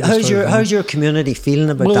completely. And how's your community feeling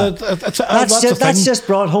about that? That's just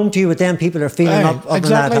brought home to you with them people are feeling up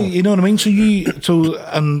exactly. In that. You know what I mean?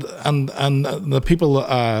 And the people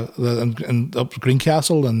and up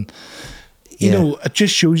Greencastle, and you know, it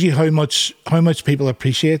just shows you how much people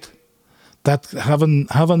appreciate that having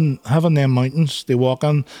them mountains they walk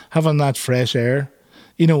on, having that fresh air.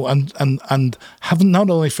 You know, and having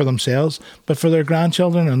not only for themselves but for their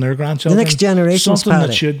grandchildren and their grandchildren, the next generation, something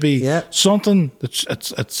that should be something that's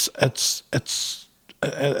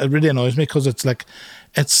it really annoys me because it's like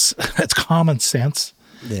it's common sense.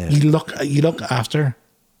 Yeah. You look after.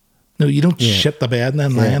 No, you don't shit the bed and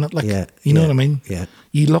then lie in it. Like you know what I mean. Yeah.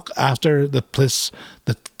 You look after the place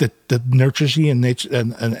that nurtures you in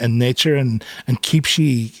nature and keeps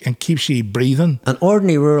you breathing. And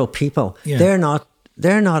ordinary rural people,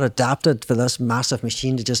 they're not adapted for this massive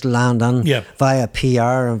machine to just land on via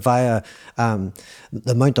PR and via the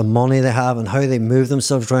amount of money they have and how they move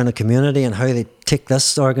themselves around a community and how they take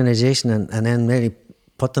this organisation and then really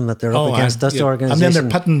put them that they're up against this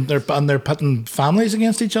organisation. And then they're putting families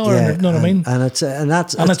against each other. You know what I mean? And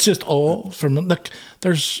it's just all from like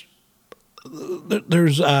there's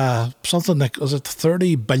something like, was it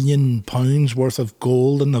 £30 billion worth of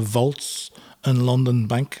gold in the vaults in London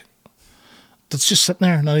Bank that's just sitting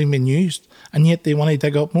there, not even being used, and yet they want to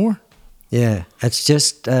dig up more. Yeah, it's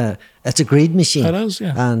just it's a greed machine. It is,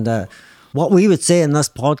 yeah. And what we would say in this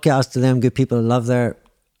podcast to them good people who live there,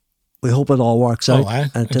 we hope it all works out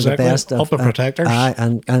and to the best. Up the protectors.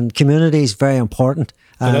 And community is very important.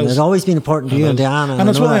 It's always been important to you and Diana. And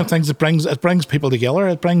it's one of them things that brings people together.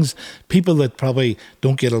 It brings people that probably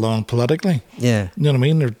don't get along politically. Yeah. You know what I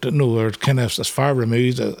mean? They're kind of as far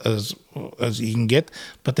removed as you can get,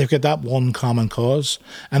 but they've got that one common cause.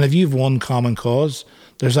 And if you've one common cause,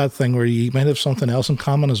 there's that thing where you might have something else in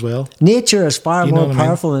common as well. Nature is far more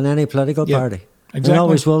powerful than any political party. Exactly. It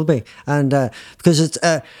always will be. And because it's,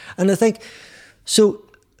 and I think, so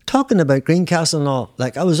talking about Greencastle and all,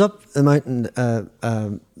 like I was up the mountain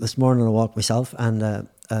this morning on a walk myself, and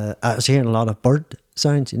I was hearing a lot of bird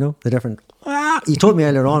sounds, you know, the different. You told me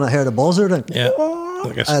earlier on I heard a buzzard. And, Yeah.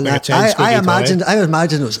 I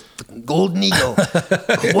imagined it was a golden eagle.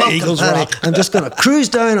 Welcome, Eagle's Paddy. Rock. I'm just going to cruise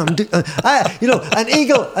down. An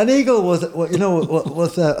eagle with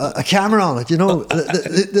a camera on it. You know,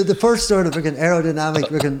 the first sort of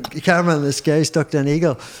aerodynamic camera in the sky stuck to an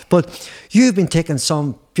eagle. But you've been taking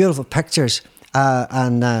some beautiful pictures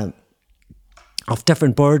of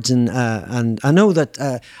different birds, and I know that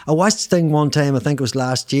I watched this thing one time. I think it was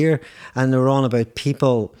last year, and they were on about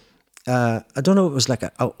people. I don't know, it was like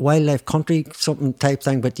a wildlife country something type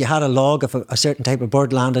thing, but you had a log of a certain type of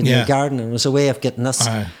bird landing in your garden, and it was a way of getting this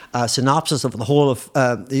synopsis of the whole of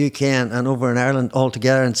the UK and over in Ireland all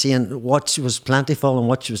together, and seeing what was plentiful and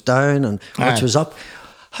what was down and what was up.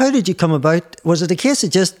 How did you come about? Was it a case of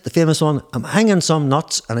just the famous one, I'm hanging some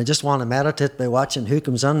nuts and I just want to meditate by watching who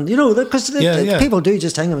comes in? You know, because people do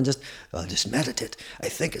just hang them and I'll just meditate. I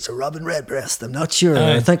think it's a robin redbreast. I'm not sure.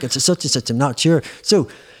 I think it's a such and such. I'm not sure. So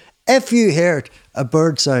if you heard a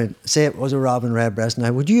bird sound, say it was a robin redbreast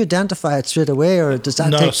now, would you identify it straight away, or does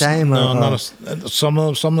that take time? Some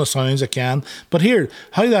of the sounds I can. But here,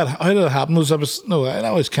 how that happened was I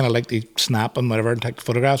always kind of like to snap and whatever and take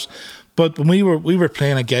photographs. But when we were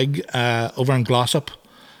playing a gig over in Glossop,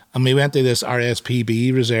 and we went to this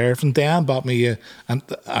RSPB reserve, and Dan bought me an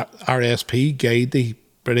RSP guide to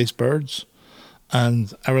British birds,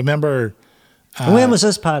 and I remember. When was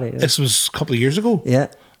this, Paddy? This was a couple of years ago. Yeah.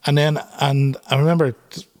 And I remember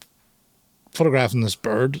photographing this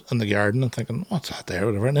bird in the garden and thinking, what's that there,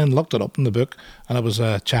 whatever. And then looked it up in the book, and it was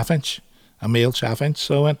a chaffinch, a male chaffinch.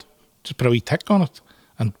 So I went, just put a wee tick on it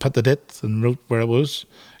and put the dit and wrote where it was,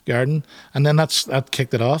 garden. And then that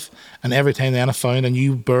kicked it off. And every time then I found a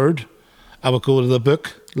new bird, I would go to the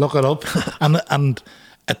book, look it up, and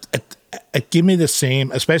it gave me the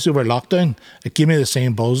same, especially over lockdown, it gave me the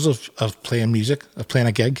same buzz of playing music, of playing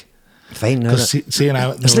a gig. Fine, no, it's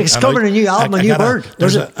like discovering a new album, a new bird.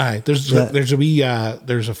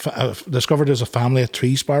 Discovered there's a family of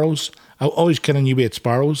tree sparrows. I always kind of knew we had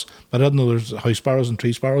sparrows, but I didn't know there's house sparrows and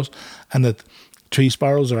tree sparrows, and that tree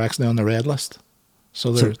sparrows are actually on the red list.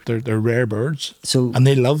 So they're rare birds. And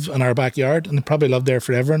they live in our backyard, and they probably lived there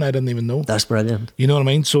forever, and I didn't even know. That's brilliant. You know what I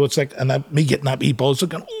mean? So it's like, and me getting that wee buzz,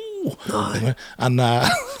 going, and do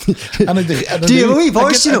you have a wee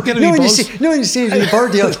voice? When you see the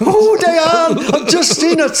bird, you're like, oh, Diane, I've just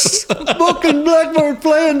seen it, smoking blackbird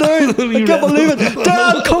flying down. I can't believe it.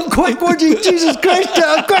 Dan, come quick, would you? Jesus Christ,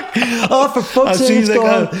 Dan, quick! Oh, for fuck's sake, it's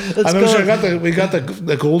gone. We got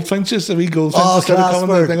the goldfinches, the wee goldfinches started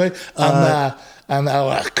coming, and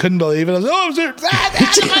I couldn't believe it. I was like, oh, sir.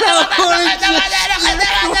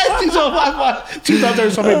 She thought there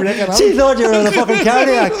was somebody breaking up. She thought you were in a fucking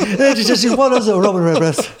cardiac. She just said, what is it, robin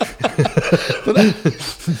redbreast?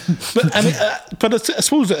 But I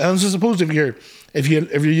suppose if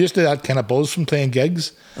you're used to that kind of buzz from playing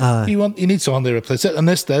gigs, you need someone to replace it. And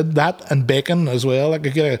this did that, and bacon as well. Like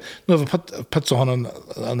if I put someone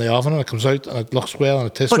on the oven and it comes out and it looks well and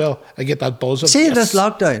it tastes well, I get that buzz. See, this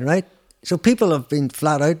lockdown, right? So people have been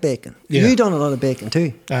flat out baking. Yeah. You've done a lot of baking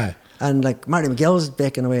too. Aye. And like Marty McGill's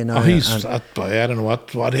baking away now. Oh, he's I don't know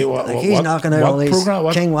what he's knocking out all these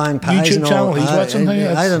King Wang pies YouTube and all. channel he's watching.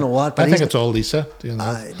 I don't know what, but I think it's all Lisa. Do you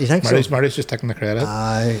think Marty's just taking the credit.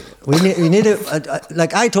 We need to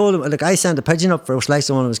like I told him, like I sent a pigeon up for a slice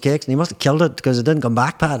of one of his cakes, and he must have killed it because it didn't come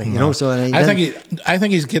back, Paddy. You know, so I think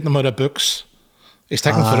he's getting them out of books. He's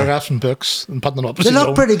taking photographs from books and putting them up. They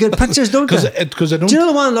look pretty good pictures, don't they? Because I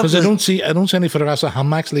don't see any photographs of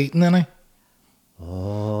him actually eating any.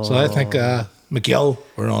 Oh. So I think McGill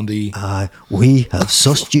were on the. We have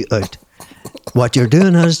sussed you out. What you're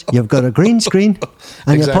doing is you've got a green screen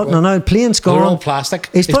and you're putting on out plain score. They're all plastic.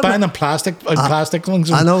 He's buying them plastic ones.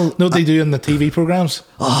 I know. What they do in the TV programs.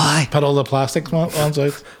 Put all the plastic ones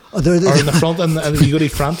out. Or in the front, and you go to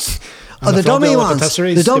France. The dummy ones.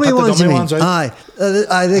 The dummy ones. Aye.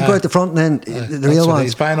 They go out the front and then the real ones.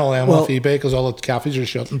 He's buying all them off eBay because all the cafes are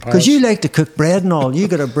shut in Paris. Because you like to cook bread and all. You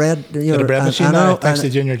got a bread. Got a bread machine. Thanks to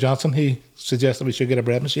Junior Johnson, he suggested we should get a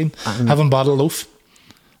bread machine. Haven't bought a loaf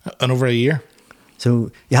in over a year.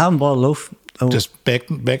 So you haven't bought a loaf? Just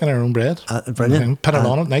baking our own bread. Brilliant. Put it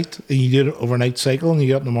on at night. You do an overnight cycle and you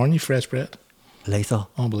get up in the morning, you fresh bread. Lethal.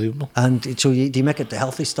 Unbelievable. And so do you make it the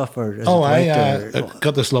healthy stuff? I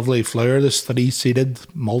got this lovely flour, this 3-seeded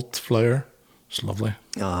malt flour. It's lovely.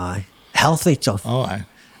 Aye. Healthy stuff. Oh, aye.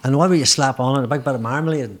 And what will you slap on it? A big bit of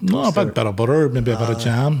marmalade? No, a bit of butter, maybe a bit of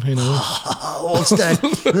jam, you know. whole stick.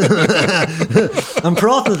 I'm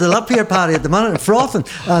frothing at the lip here, Paddy, at the minute. I'm frothing.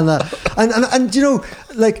 And you know,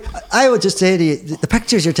 like, I would just say to you, the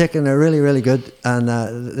pictures you're taking are really, really good. And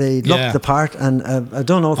they look the part. And I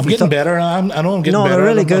don't know if I'm getting better. I know I'm getting better. No, they're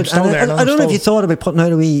really good. I'm And I don't know if you thought about putting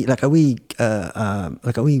out a wee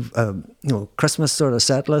Christmas sort of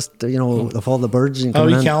set list, you know, of all the birds. A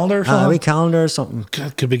wee calendar or something? A wee calendar or something.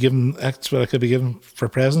 Could be given, that's what I could be given for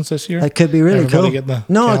presents this year. It could be really Everybody cool. get the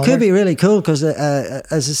No, calendar. it could be really cool because,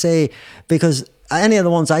 as I say, because any of the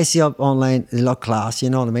ones I see up online, they look class, you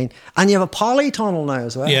know what I mean? And you have a polytunnel now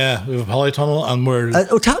as well. Yeah, we have a polytunnel and we're...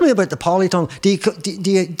 Tell me about the polytunnel. Do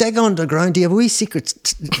you dig underground? Do you have a wee secret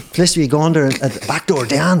place where you go under at the back door?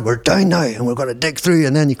 Dan, we're down now and we're going to dig through,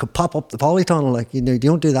 and then you could pop up the polytunnel. Like, you know, you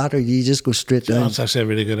don't do that, or you just go straight down. That's actually a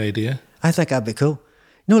really good idea. I think that'd be cool.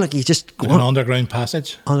 You know, like you just go Like an underground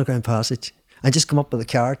passage. underground passage and just come up with the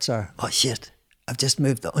carrots, or, oh shit, I've just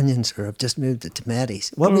moved the onions, or I've just moved the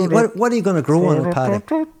tomatoes. What are you going to grow on it, Paddy?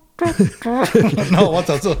 No,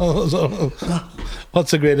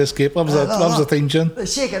 what's the Great Escape? What was the theme tune?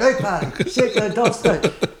 Shake it out, Paddy. Shake it out, dust out.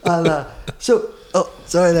 And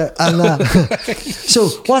sorry there. And so,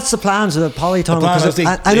 what's the plans of the polytunnel? Because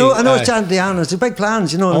I know it's Diana. It's big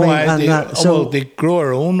plans, you know what I mean. Well, they grow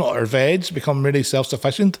our own, our veg, become really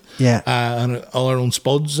self-sufficient. Yeah. And all our own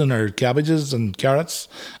spuds and our cabbages and carrots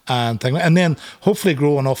and things, and then hopefully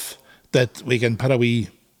grow enough that we can put a wee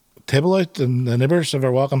table out and the neighbours, if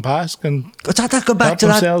they're walking past, can that go back to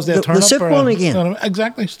that the soup one again.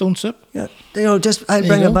 Exactly, stone soup. Yeah, you know, just I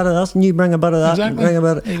bring a bit of that, and you bring a bit of that, Exactly. and bring a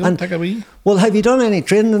bit. There you go, And take a wee. well, have you done any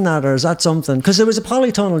training in that, or is that something? Because there was a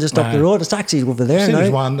polytunnel just up the road. It's actually over there See, now.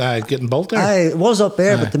 there's one getting built there. I was up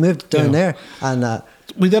there, but they moved it down there, and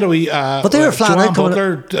we did a wee. But they were flat out coming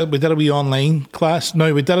Butler, we did a wee online class.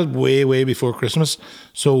 No, we did it way before Christmas.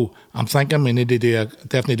 So I'm thinking we need to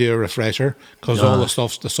definitely do a refresher, because all the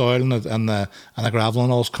stuff, the soil and the gravel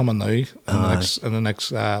and all's coming now in the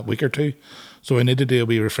next week or two. So we need to do a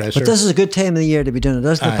wee refresher. But this is a good time of the year to be doing it,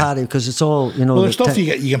 isn't it, Paddy? Because it's all, you know. Well, there's stuff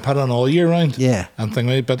you can put on all year round. Yeah. And things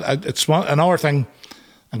like that. But it's another thing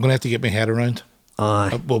I'm going to have to get my head around.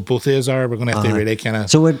 Aye. Well, both of us are. We're going to have to really kind of...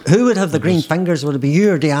 So who would have the green fingers? Would it be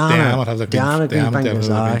you or Diana? Diana would have the green fingers.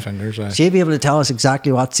 green fingers. Aye. She'd be able to tell us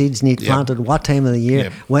exactly what seeds need planted, what time of the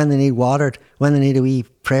year, when they need watered, when they need a wee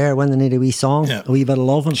prayer, when they need a wee song, a wee bit of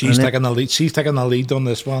loving. She's taking the lead. She's taking the lead on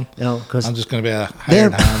this one. You know, because I'm just going to be a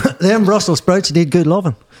hired hand. Them Brussels sprouts need good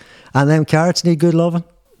loving, and them carrots need good loving.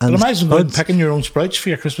 But imagine going picking your own sprouts for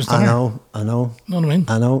your Christmas dinner. I know. You know what I mean?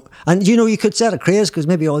 I know. And you know, you could set a craze, because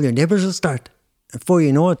maybe all your neighbours will start. Before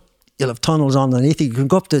you know it, you'll have tunnels underneath. You can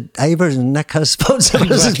go up to Ivers and Nick has spuds.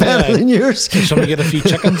 This is better than yours. Somebody get a few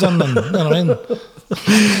chickens in them. You know what I mean?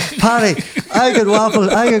 Paddy, I could waffle.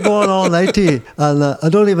 I could go on all night to you, and I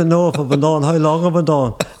don't even know if I've been on, how long I've been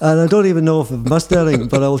on, and I don't even know if I've missed anything.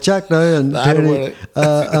 But I'll check now, and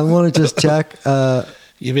I'm going to just check.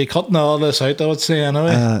 You'd be cutting all this out, I would say,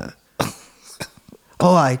 anyway.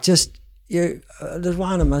 There's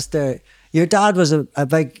one I missed there. Your dad was a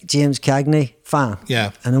big James Cagney fan.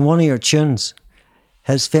 Yeah. And in one of your tunes,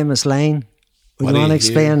 his famous line, would you want to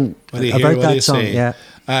explain about that song? Say? Yeah.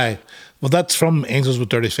 Aye. Well, that's from Angels with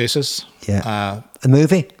Dirty Faces. Yeah. A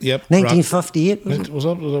movie? Yep. 1958. Was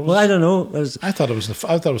it? Well, I don't know. I thought it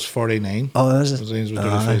was 49. Oh, is it? It was Angels with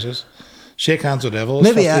Dirty Faces. Shake Hands with Devils.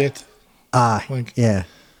 Maybe 58. Yeah.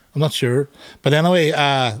 I'm not sure. But anyway,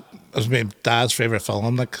 it was my dad's favourite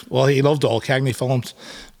film. He loved all Cagney films,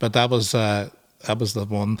 but that was the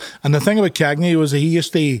one. And the thing about Cagney was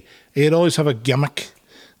he'd always have a gimmick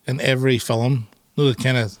in every film. You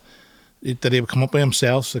know, that he would come up with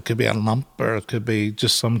himself. It could be a lump, or it could be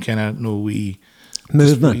just some kind of wee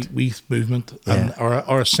movement, or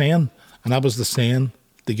a saying. And that was the saying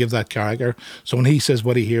to give that character. So when he says,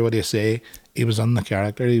 "What do you hear? What do you say?" He was in the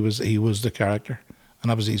character. He was the character, and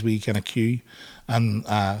that was his wee kind of cue. And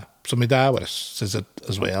so my dad would have says it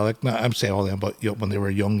as well. Like, I'm saying all them, but when they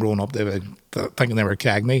were young, growing up, they were thinking they were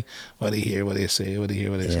Cagney. What do you hear? What do you say? What do you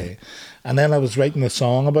hear? What do you say? And then I was writing a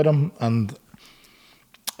song about him, and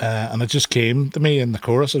it just came to me in the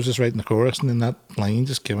chorus. I was just writing the chorus, and then that line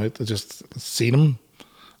just came out. I just seen him,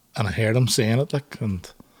 and I heard him saying it, and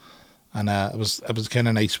it was kind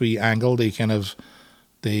of nice wee angle. They kind of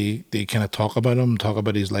talk about him, talk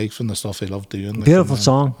about his life and the stuff he loved doing. Beautiful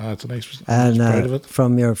song. It's a nice. And proud of it.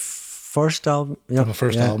 From your first album. From the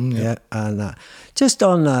first album, yeah. And just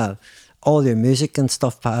on all your music and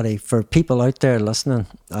stuff, Paddy, for people out there listening,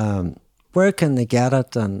 where can they get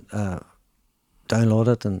it and download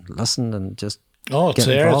it and listen and just Oh, it's get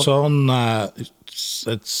there. involved? It's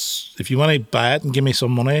on. It's if you want to buy it and give me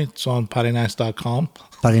some money, it's on pattynice.com.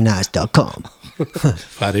 PattyNice.com.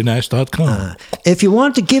 Pattynice.com. If you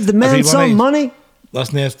want to give the men you some wanna- money,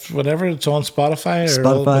 Listen to it, whatever. It's on Spotify or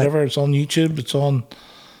Spotify. whatever. It's on YouTube. It's on.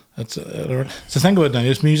 It's the thing about now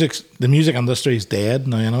is the music industry is dead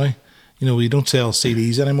now. Anyway, we don't sell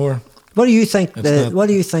CDs anymore. what do you think? not- What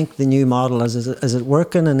do you think the new model is? Is it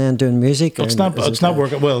working and then doing music? It's or not. is It's it, not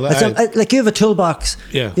working well. like you have a toolbox.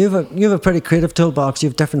 Yeah. You have a pretty creative toolbox. You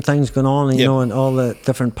have different things going on, Yep. in all the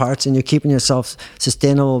different parts, and you're keeping yourself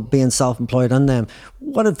sustainable, being self-employed in them.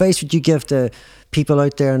 What advice would you give to people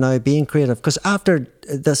out there now being creative? Because after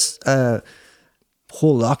this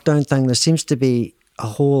whole lockdown thing, there seems to be a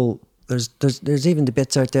whole. There's even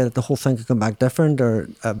debates out there that the whole thing could come back different or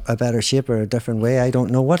a better shape or a different way. I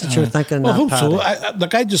don't know. What is your thinking? Well, I hope Paddy?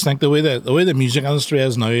 so. I just think the way the music industry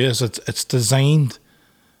is now is it's designed.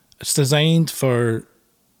 It's designed for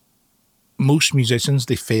most musicians.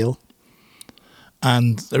 They fail,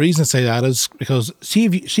 and the reason I say that is because see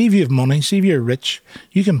if you have money, see if you're rich,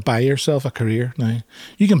 you can buy yourself a career now.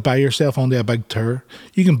 You can buy yourself onto a big tour.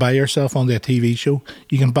 You can buy yourself onto a TV show.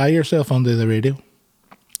 You can buy yourself onto the radio,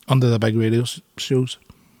 onto the big radio shows,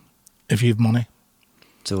 if you have money.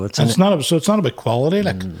 So it's And it's not about quality.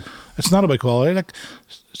 Like it's not about quality. Like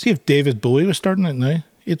see if David Bowie was starting it now,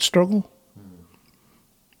 he'd struggle.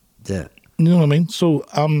 yeah. You know what I mean? So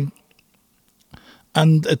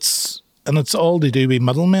and it's all to do with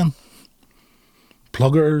middlemen,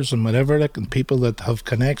 pluggers and whatever, like, and people that have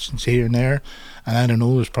connections here and there. And I don't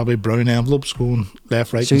know, there's probably brown envelopes going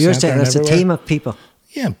left, right. So and you're centre saying and it's a everywhere. team of people.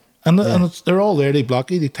 Yeah. And they're all there. They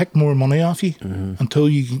block you. They take more money off you until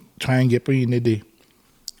you can try and get where you need to.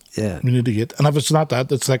 Yeah. We need to get. And if it's not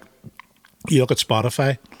that, it's like you look at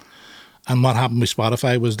Spotify, and what happened with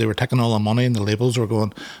Spotify was they were taking all the money, and the labels were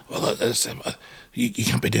going, well, you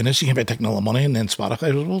can't be doing this, you can't be taking all the money. And then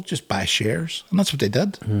Spotify was, well, just buy shares. And that's what they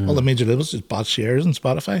did. All the major labels just bought shares in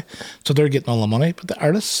Spotify. So they're getting all the money, but the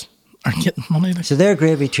artists aren't getting money. Like. So their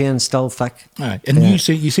gravy train's still thick. Aye. And you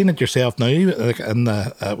seen it yourself now, like in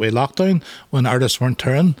the with lockdown, when artists weren't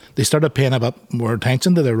touring, they started paying a bit more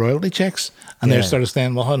attention to their royalty checks, and Yeah. they started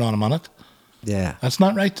saying, well, hold on a minute, Yeah. that's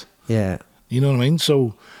not right. Yeah. You know what I mean?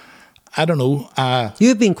 So, I don't know.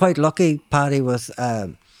 You've been quite lucky, Paddy, with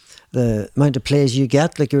the amount of plays you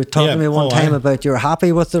get. Like you were talking Yeah. to me one Oh, time aye. about you're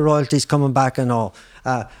happy with the royalties coming back and all.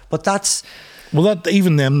 But that's Well, that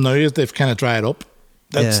even them now, they've kind of dried up.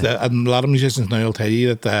 That's Yeah. and a lot of musicians now will tell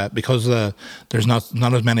you that because there's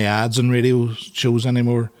not as many ads on radio shows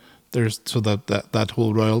anymore. That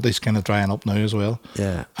whole royalty's kind of drying up now as well.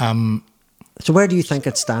 yeah. So where do you think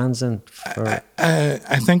it stands in?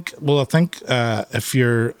 I think if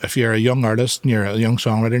you're a young artist and you're a young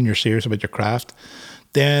songwriter and you're serious about your craft,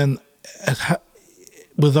 then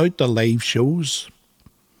without the live shows,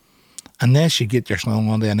 unless you get your song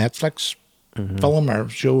onto a Netflix film or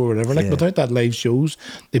show or whatever, like Yeah. without that live shows,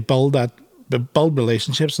 they build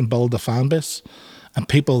relationships and build a fan base, and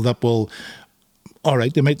people that will, all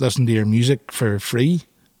right, they might listen to your music for free,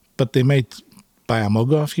 but they might buy a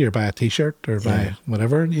mug off you or buy a T-shirt or buy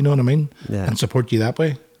whatever, you know what I mean, Yeah. and support you that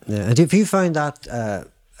way. Yeah. And have you found that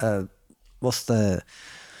with the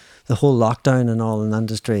whole lockdown and all in the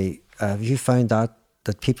industry, have you found that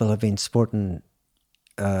people have been supporting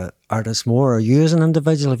artists more, or you as an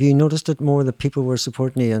individual, have you noticed it more that people were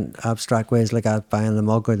supporting you in abstract ways like that, buying the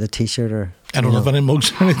mug or the T-shirt or? I don't have any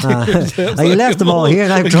mugs or anything. You left them all here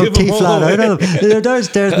and I've drunk tea flat out of them. They're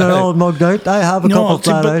downstairs and they're all mugged out. I have a couple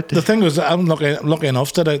flat out. The thing was, I'm lucky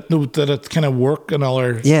enough that I know that it kind of work in all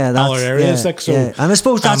our Yeah, all our areas. yeah, like, so, yeah. And I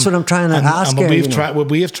suppose that's what I'm trying to ask what here, what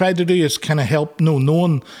we have tried to do is kind of help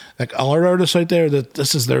knowing like all our artists out there that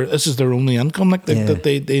this is their only income, like that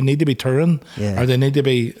they need to be touring Yeah. or they need to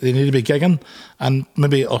be gigging, and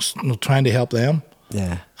maybe us trying to help them.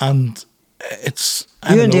 Yeah. And it's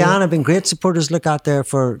You and Deanne have been great supporters. Look out there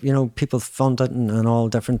for people funding and all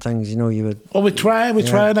different things. You would. Well, we try. Like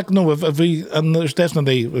if we, and there's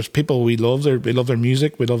people we love. We love their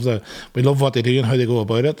music. We love what they do and how they go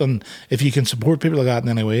about it. And if you can support people like that in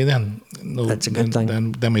any way, then That's a good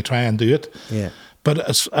thing. Then we try and do it. Yeah. But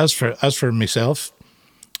as for myself,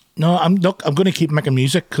 no, I'm going to keep making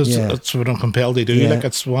music because Yeah. that's what I'm compelled to do. Yeah. Like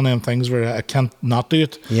it's one of them things where I can't not do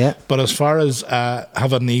it. Yeah. But as far as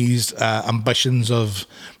having these ambitions of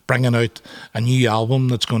bringing out a new album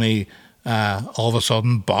that's going to all of a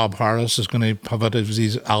sudden Bob Harris is going to have it as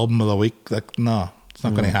his album of the week, like no, it's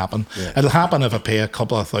not going to happen. Yeah. It'll happen if I pay a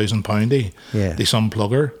couple of £1,000 to some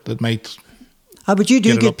plugger that might. But you do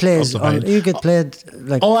Get it get up plays. the vine. You get played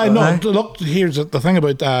like. Oh, I know. aye? Look, here's the thing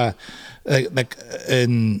about like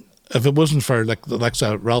in if it wasn't for like the likes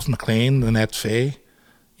of Ralph McLean, Lynette Faye,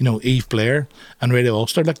 you know, Eve Blair and Radio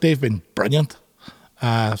Ulster, like they've been brilliant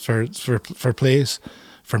for plays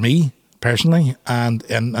for me personally, and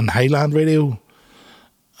Highland Radio,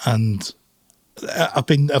 and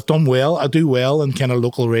I've done well. I do well in kind of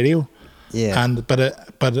local radio, Yeah. and but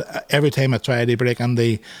every time I try to break on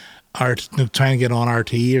the art, trying to get on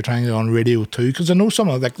RT or trying to get on Radio 2, because I know some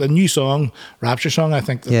of like the new song, Rapture song, I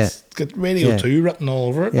think that's got Radio 2 written all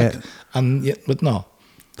over it, like, and yet, but no.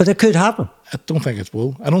 But it could happen. I don't think it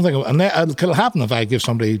will. I don't think it'll happen if I give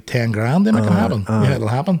somebody 10 grand. Then it can happen. Yeah, it'll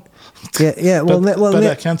happen. Yeah. But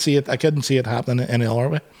I can't see it. I couldn't see it happening any other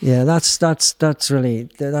way. Yeah, that's really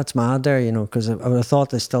mad there, you know, because I would have thought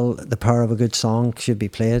that still the power of a good song should be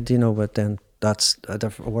played, you know, but then that's a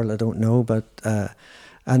different world. I don't know, but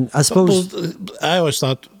and I suppose I always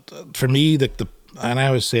thought, for me, and I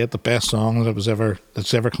always say it, the best song that's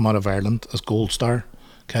ever come out of Ireland is Gold Star,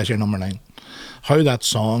 Cashier Number 9. How that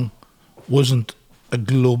song wasn't a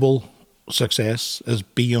global success is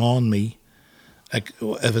beyond me. Like,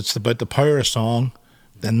 if it's about the power of song,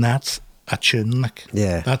 then that's a tune. Like,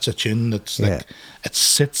 that's a tune that's like, it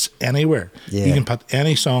sits anywhere. Yeah. You can put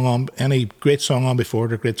any song on, any great song on before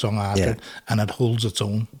it or great song after it, and it holds its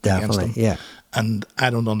own. Definitely, yeah. And I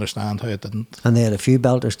don't understand how it didn't. And they had a few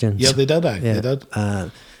belters tunes. Yeah, they did. They did.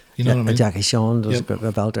 You know what I mean? Jackie Sean does a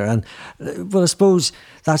belter. And well, I suppose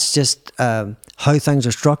that's just how things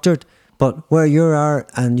are structured. But where you are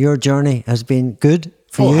and your journey has been good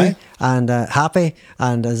for you and happy.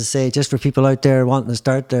 And as I say, just for people out there wanting to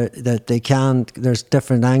start, that they can, there's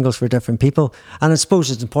different angles for different people. And I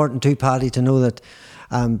suppose it's important too, Paddy, to know that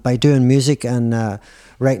by doing music and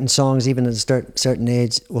writing songs, even at a certain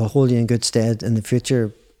age, will hold you in good stead in the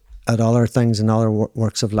future at other things and other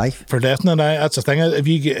works of life. For definite, that's the thing. If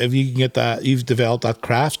you can get that, you've developed that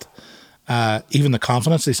craft, even the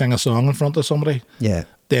confidence to sing a song in front of somebody. Yeah.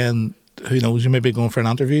 Then who knows? You may be going for an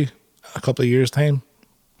interview a couple of years' time.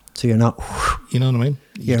 So you're not. You know what I mean?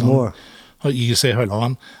 You're more. You can say how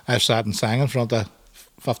long I've sat and sang in front of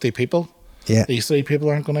 50 people. Yeah. These 3 people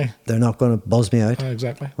aren't going to. They're not going to buzz me out.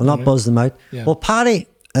 Exactly. We'll not buzz them out. Yeah. Well, Paddy,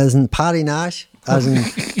 as in Paddy Nash, as in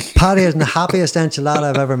Paddy is the happiest enchilada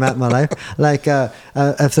I've ever met in my life. Like,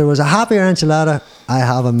 if there was a happier enchilada, I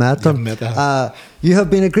haven't met them. You have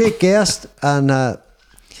been a great guest, and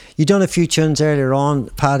you done a few tunes earlier on,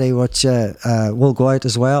 Paddy, which will go out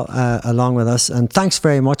as well, along with us. And thanks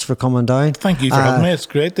very much for coming down. Thank you for having me. It's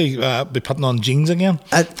great to be putting on jeans again.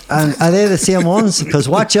 And are they the same ones? Because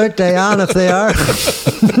watch out, Diane, if they are.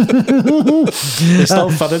 They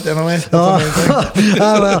still fitted in a way. Well,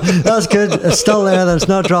 that's good. It's still there. That's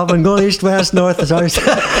not dropping. Going east, west, north, south.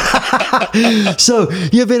 So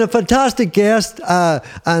you've been a fantastic guest.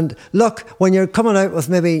 And look, when you're coming out with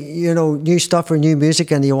maybe, you know, new stuff or new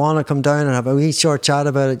music and you want to come down and have a wee short chat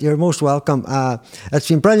about it, you're most welcome. It's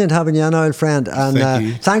been brilliant having you on, old friend.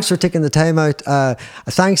 And thanks for taking the time out.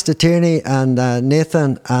 Thanks to Tierney and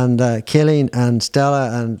Nathan and Kayleen and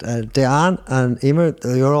Stella and Diane and Emer.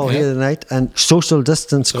 You're all here tonight. And social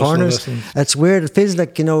distance corners. It's weird. It feels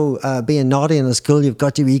like, you know, being naughty in a school. You've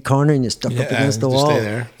got your wee corner and you're stuck up against the wall. Stay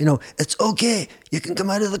there. You know, it's okay. You can come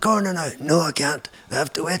out of the corner now. No, I can't. I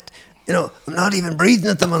have to wait. You know, I'm not even breathing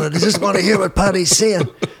at the minute. I just want to hear what Paddy's saying.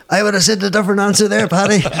 I would have said a different answer there,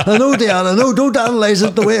 Paddy. I know, Diana. No, don't analyse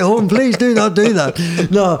it the way home. Please do not do that.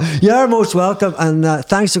 No, you're most welcome. And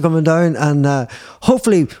thanks for coming down. And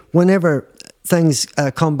hopefully, whenever things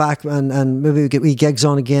come back and maybe we get wee gigs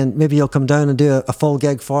on again, maybe you'll come down and do a full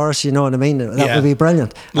gig for us, you know what I mean? That would be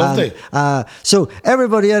brilliant. Lovely. So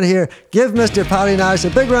everybody in here, give Mr. Paddy Nash a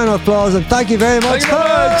big round of applause and thank you very much. Thank you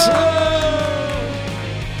very much.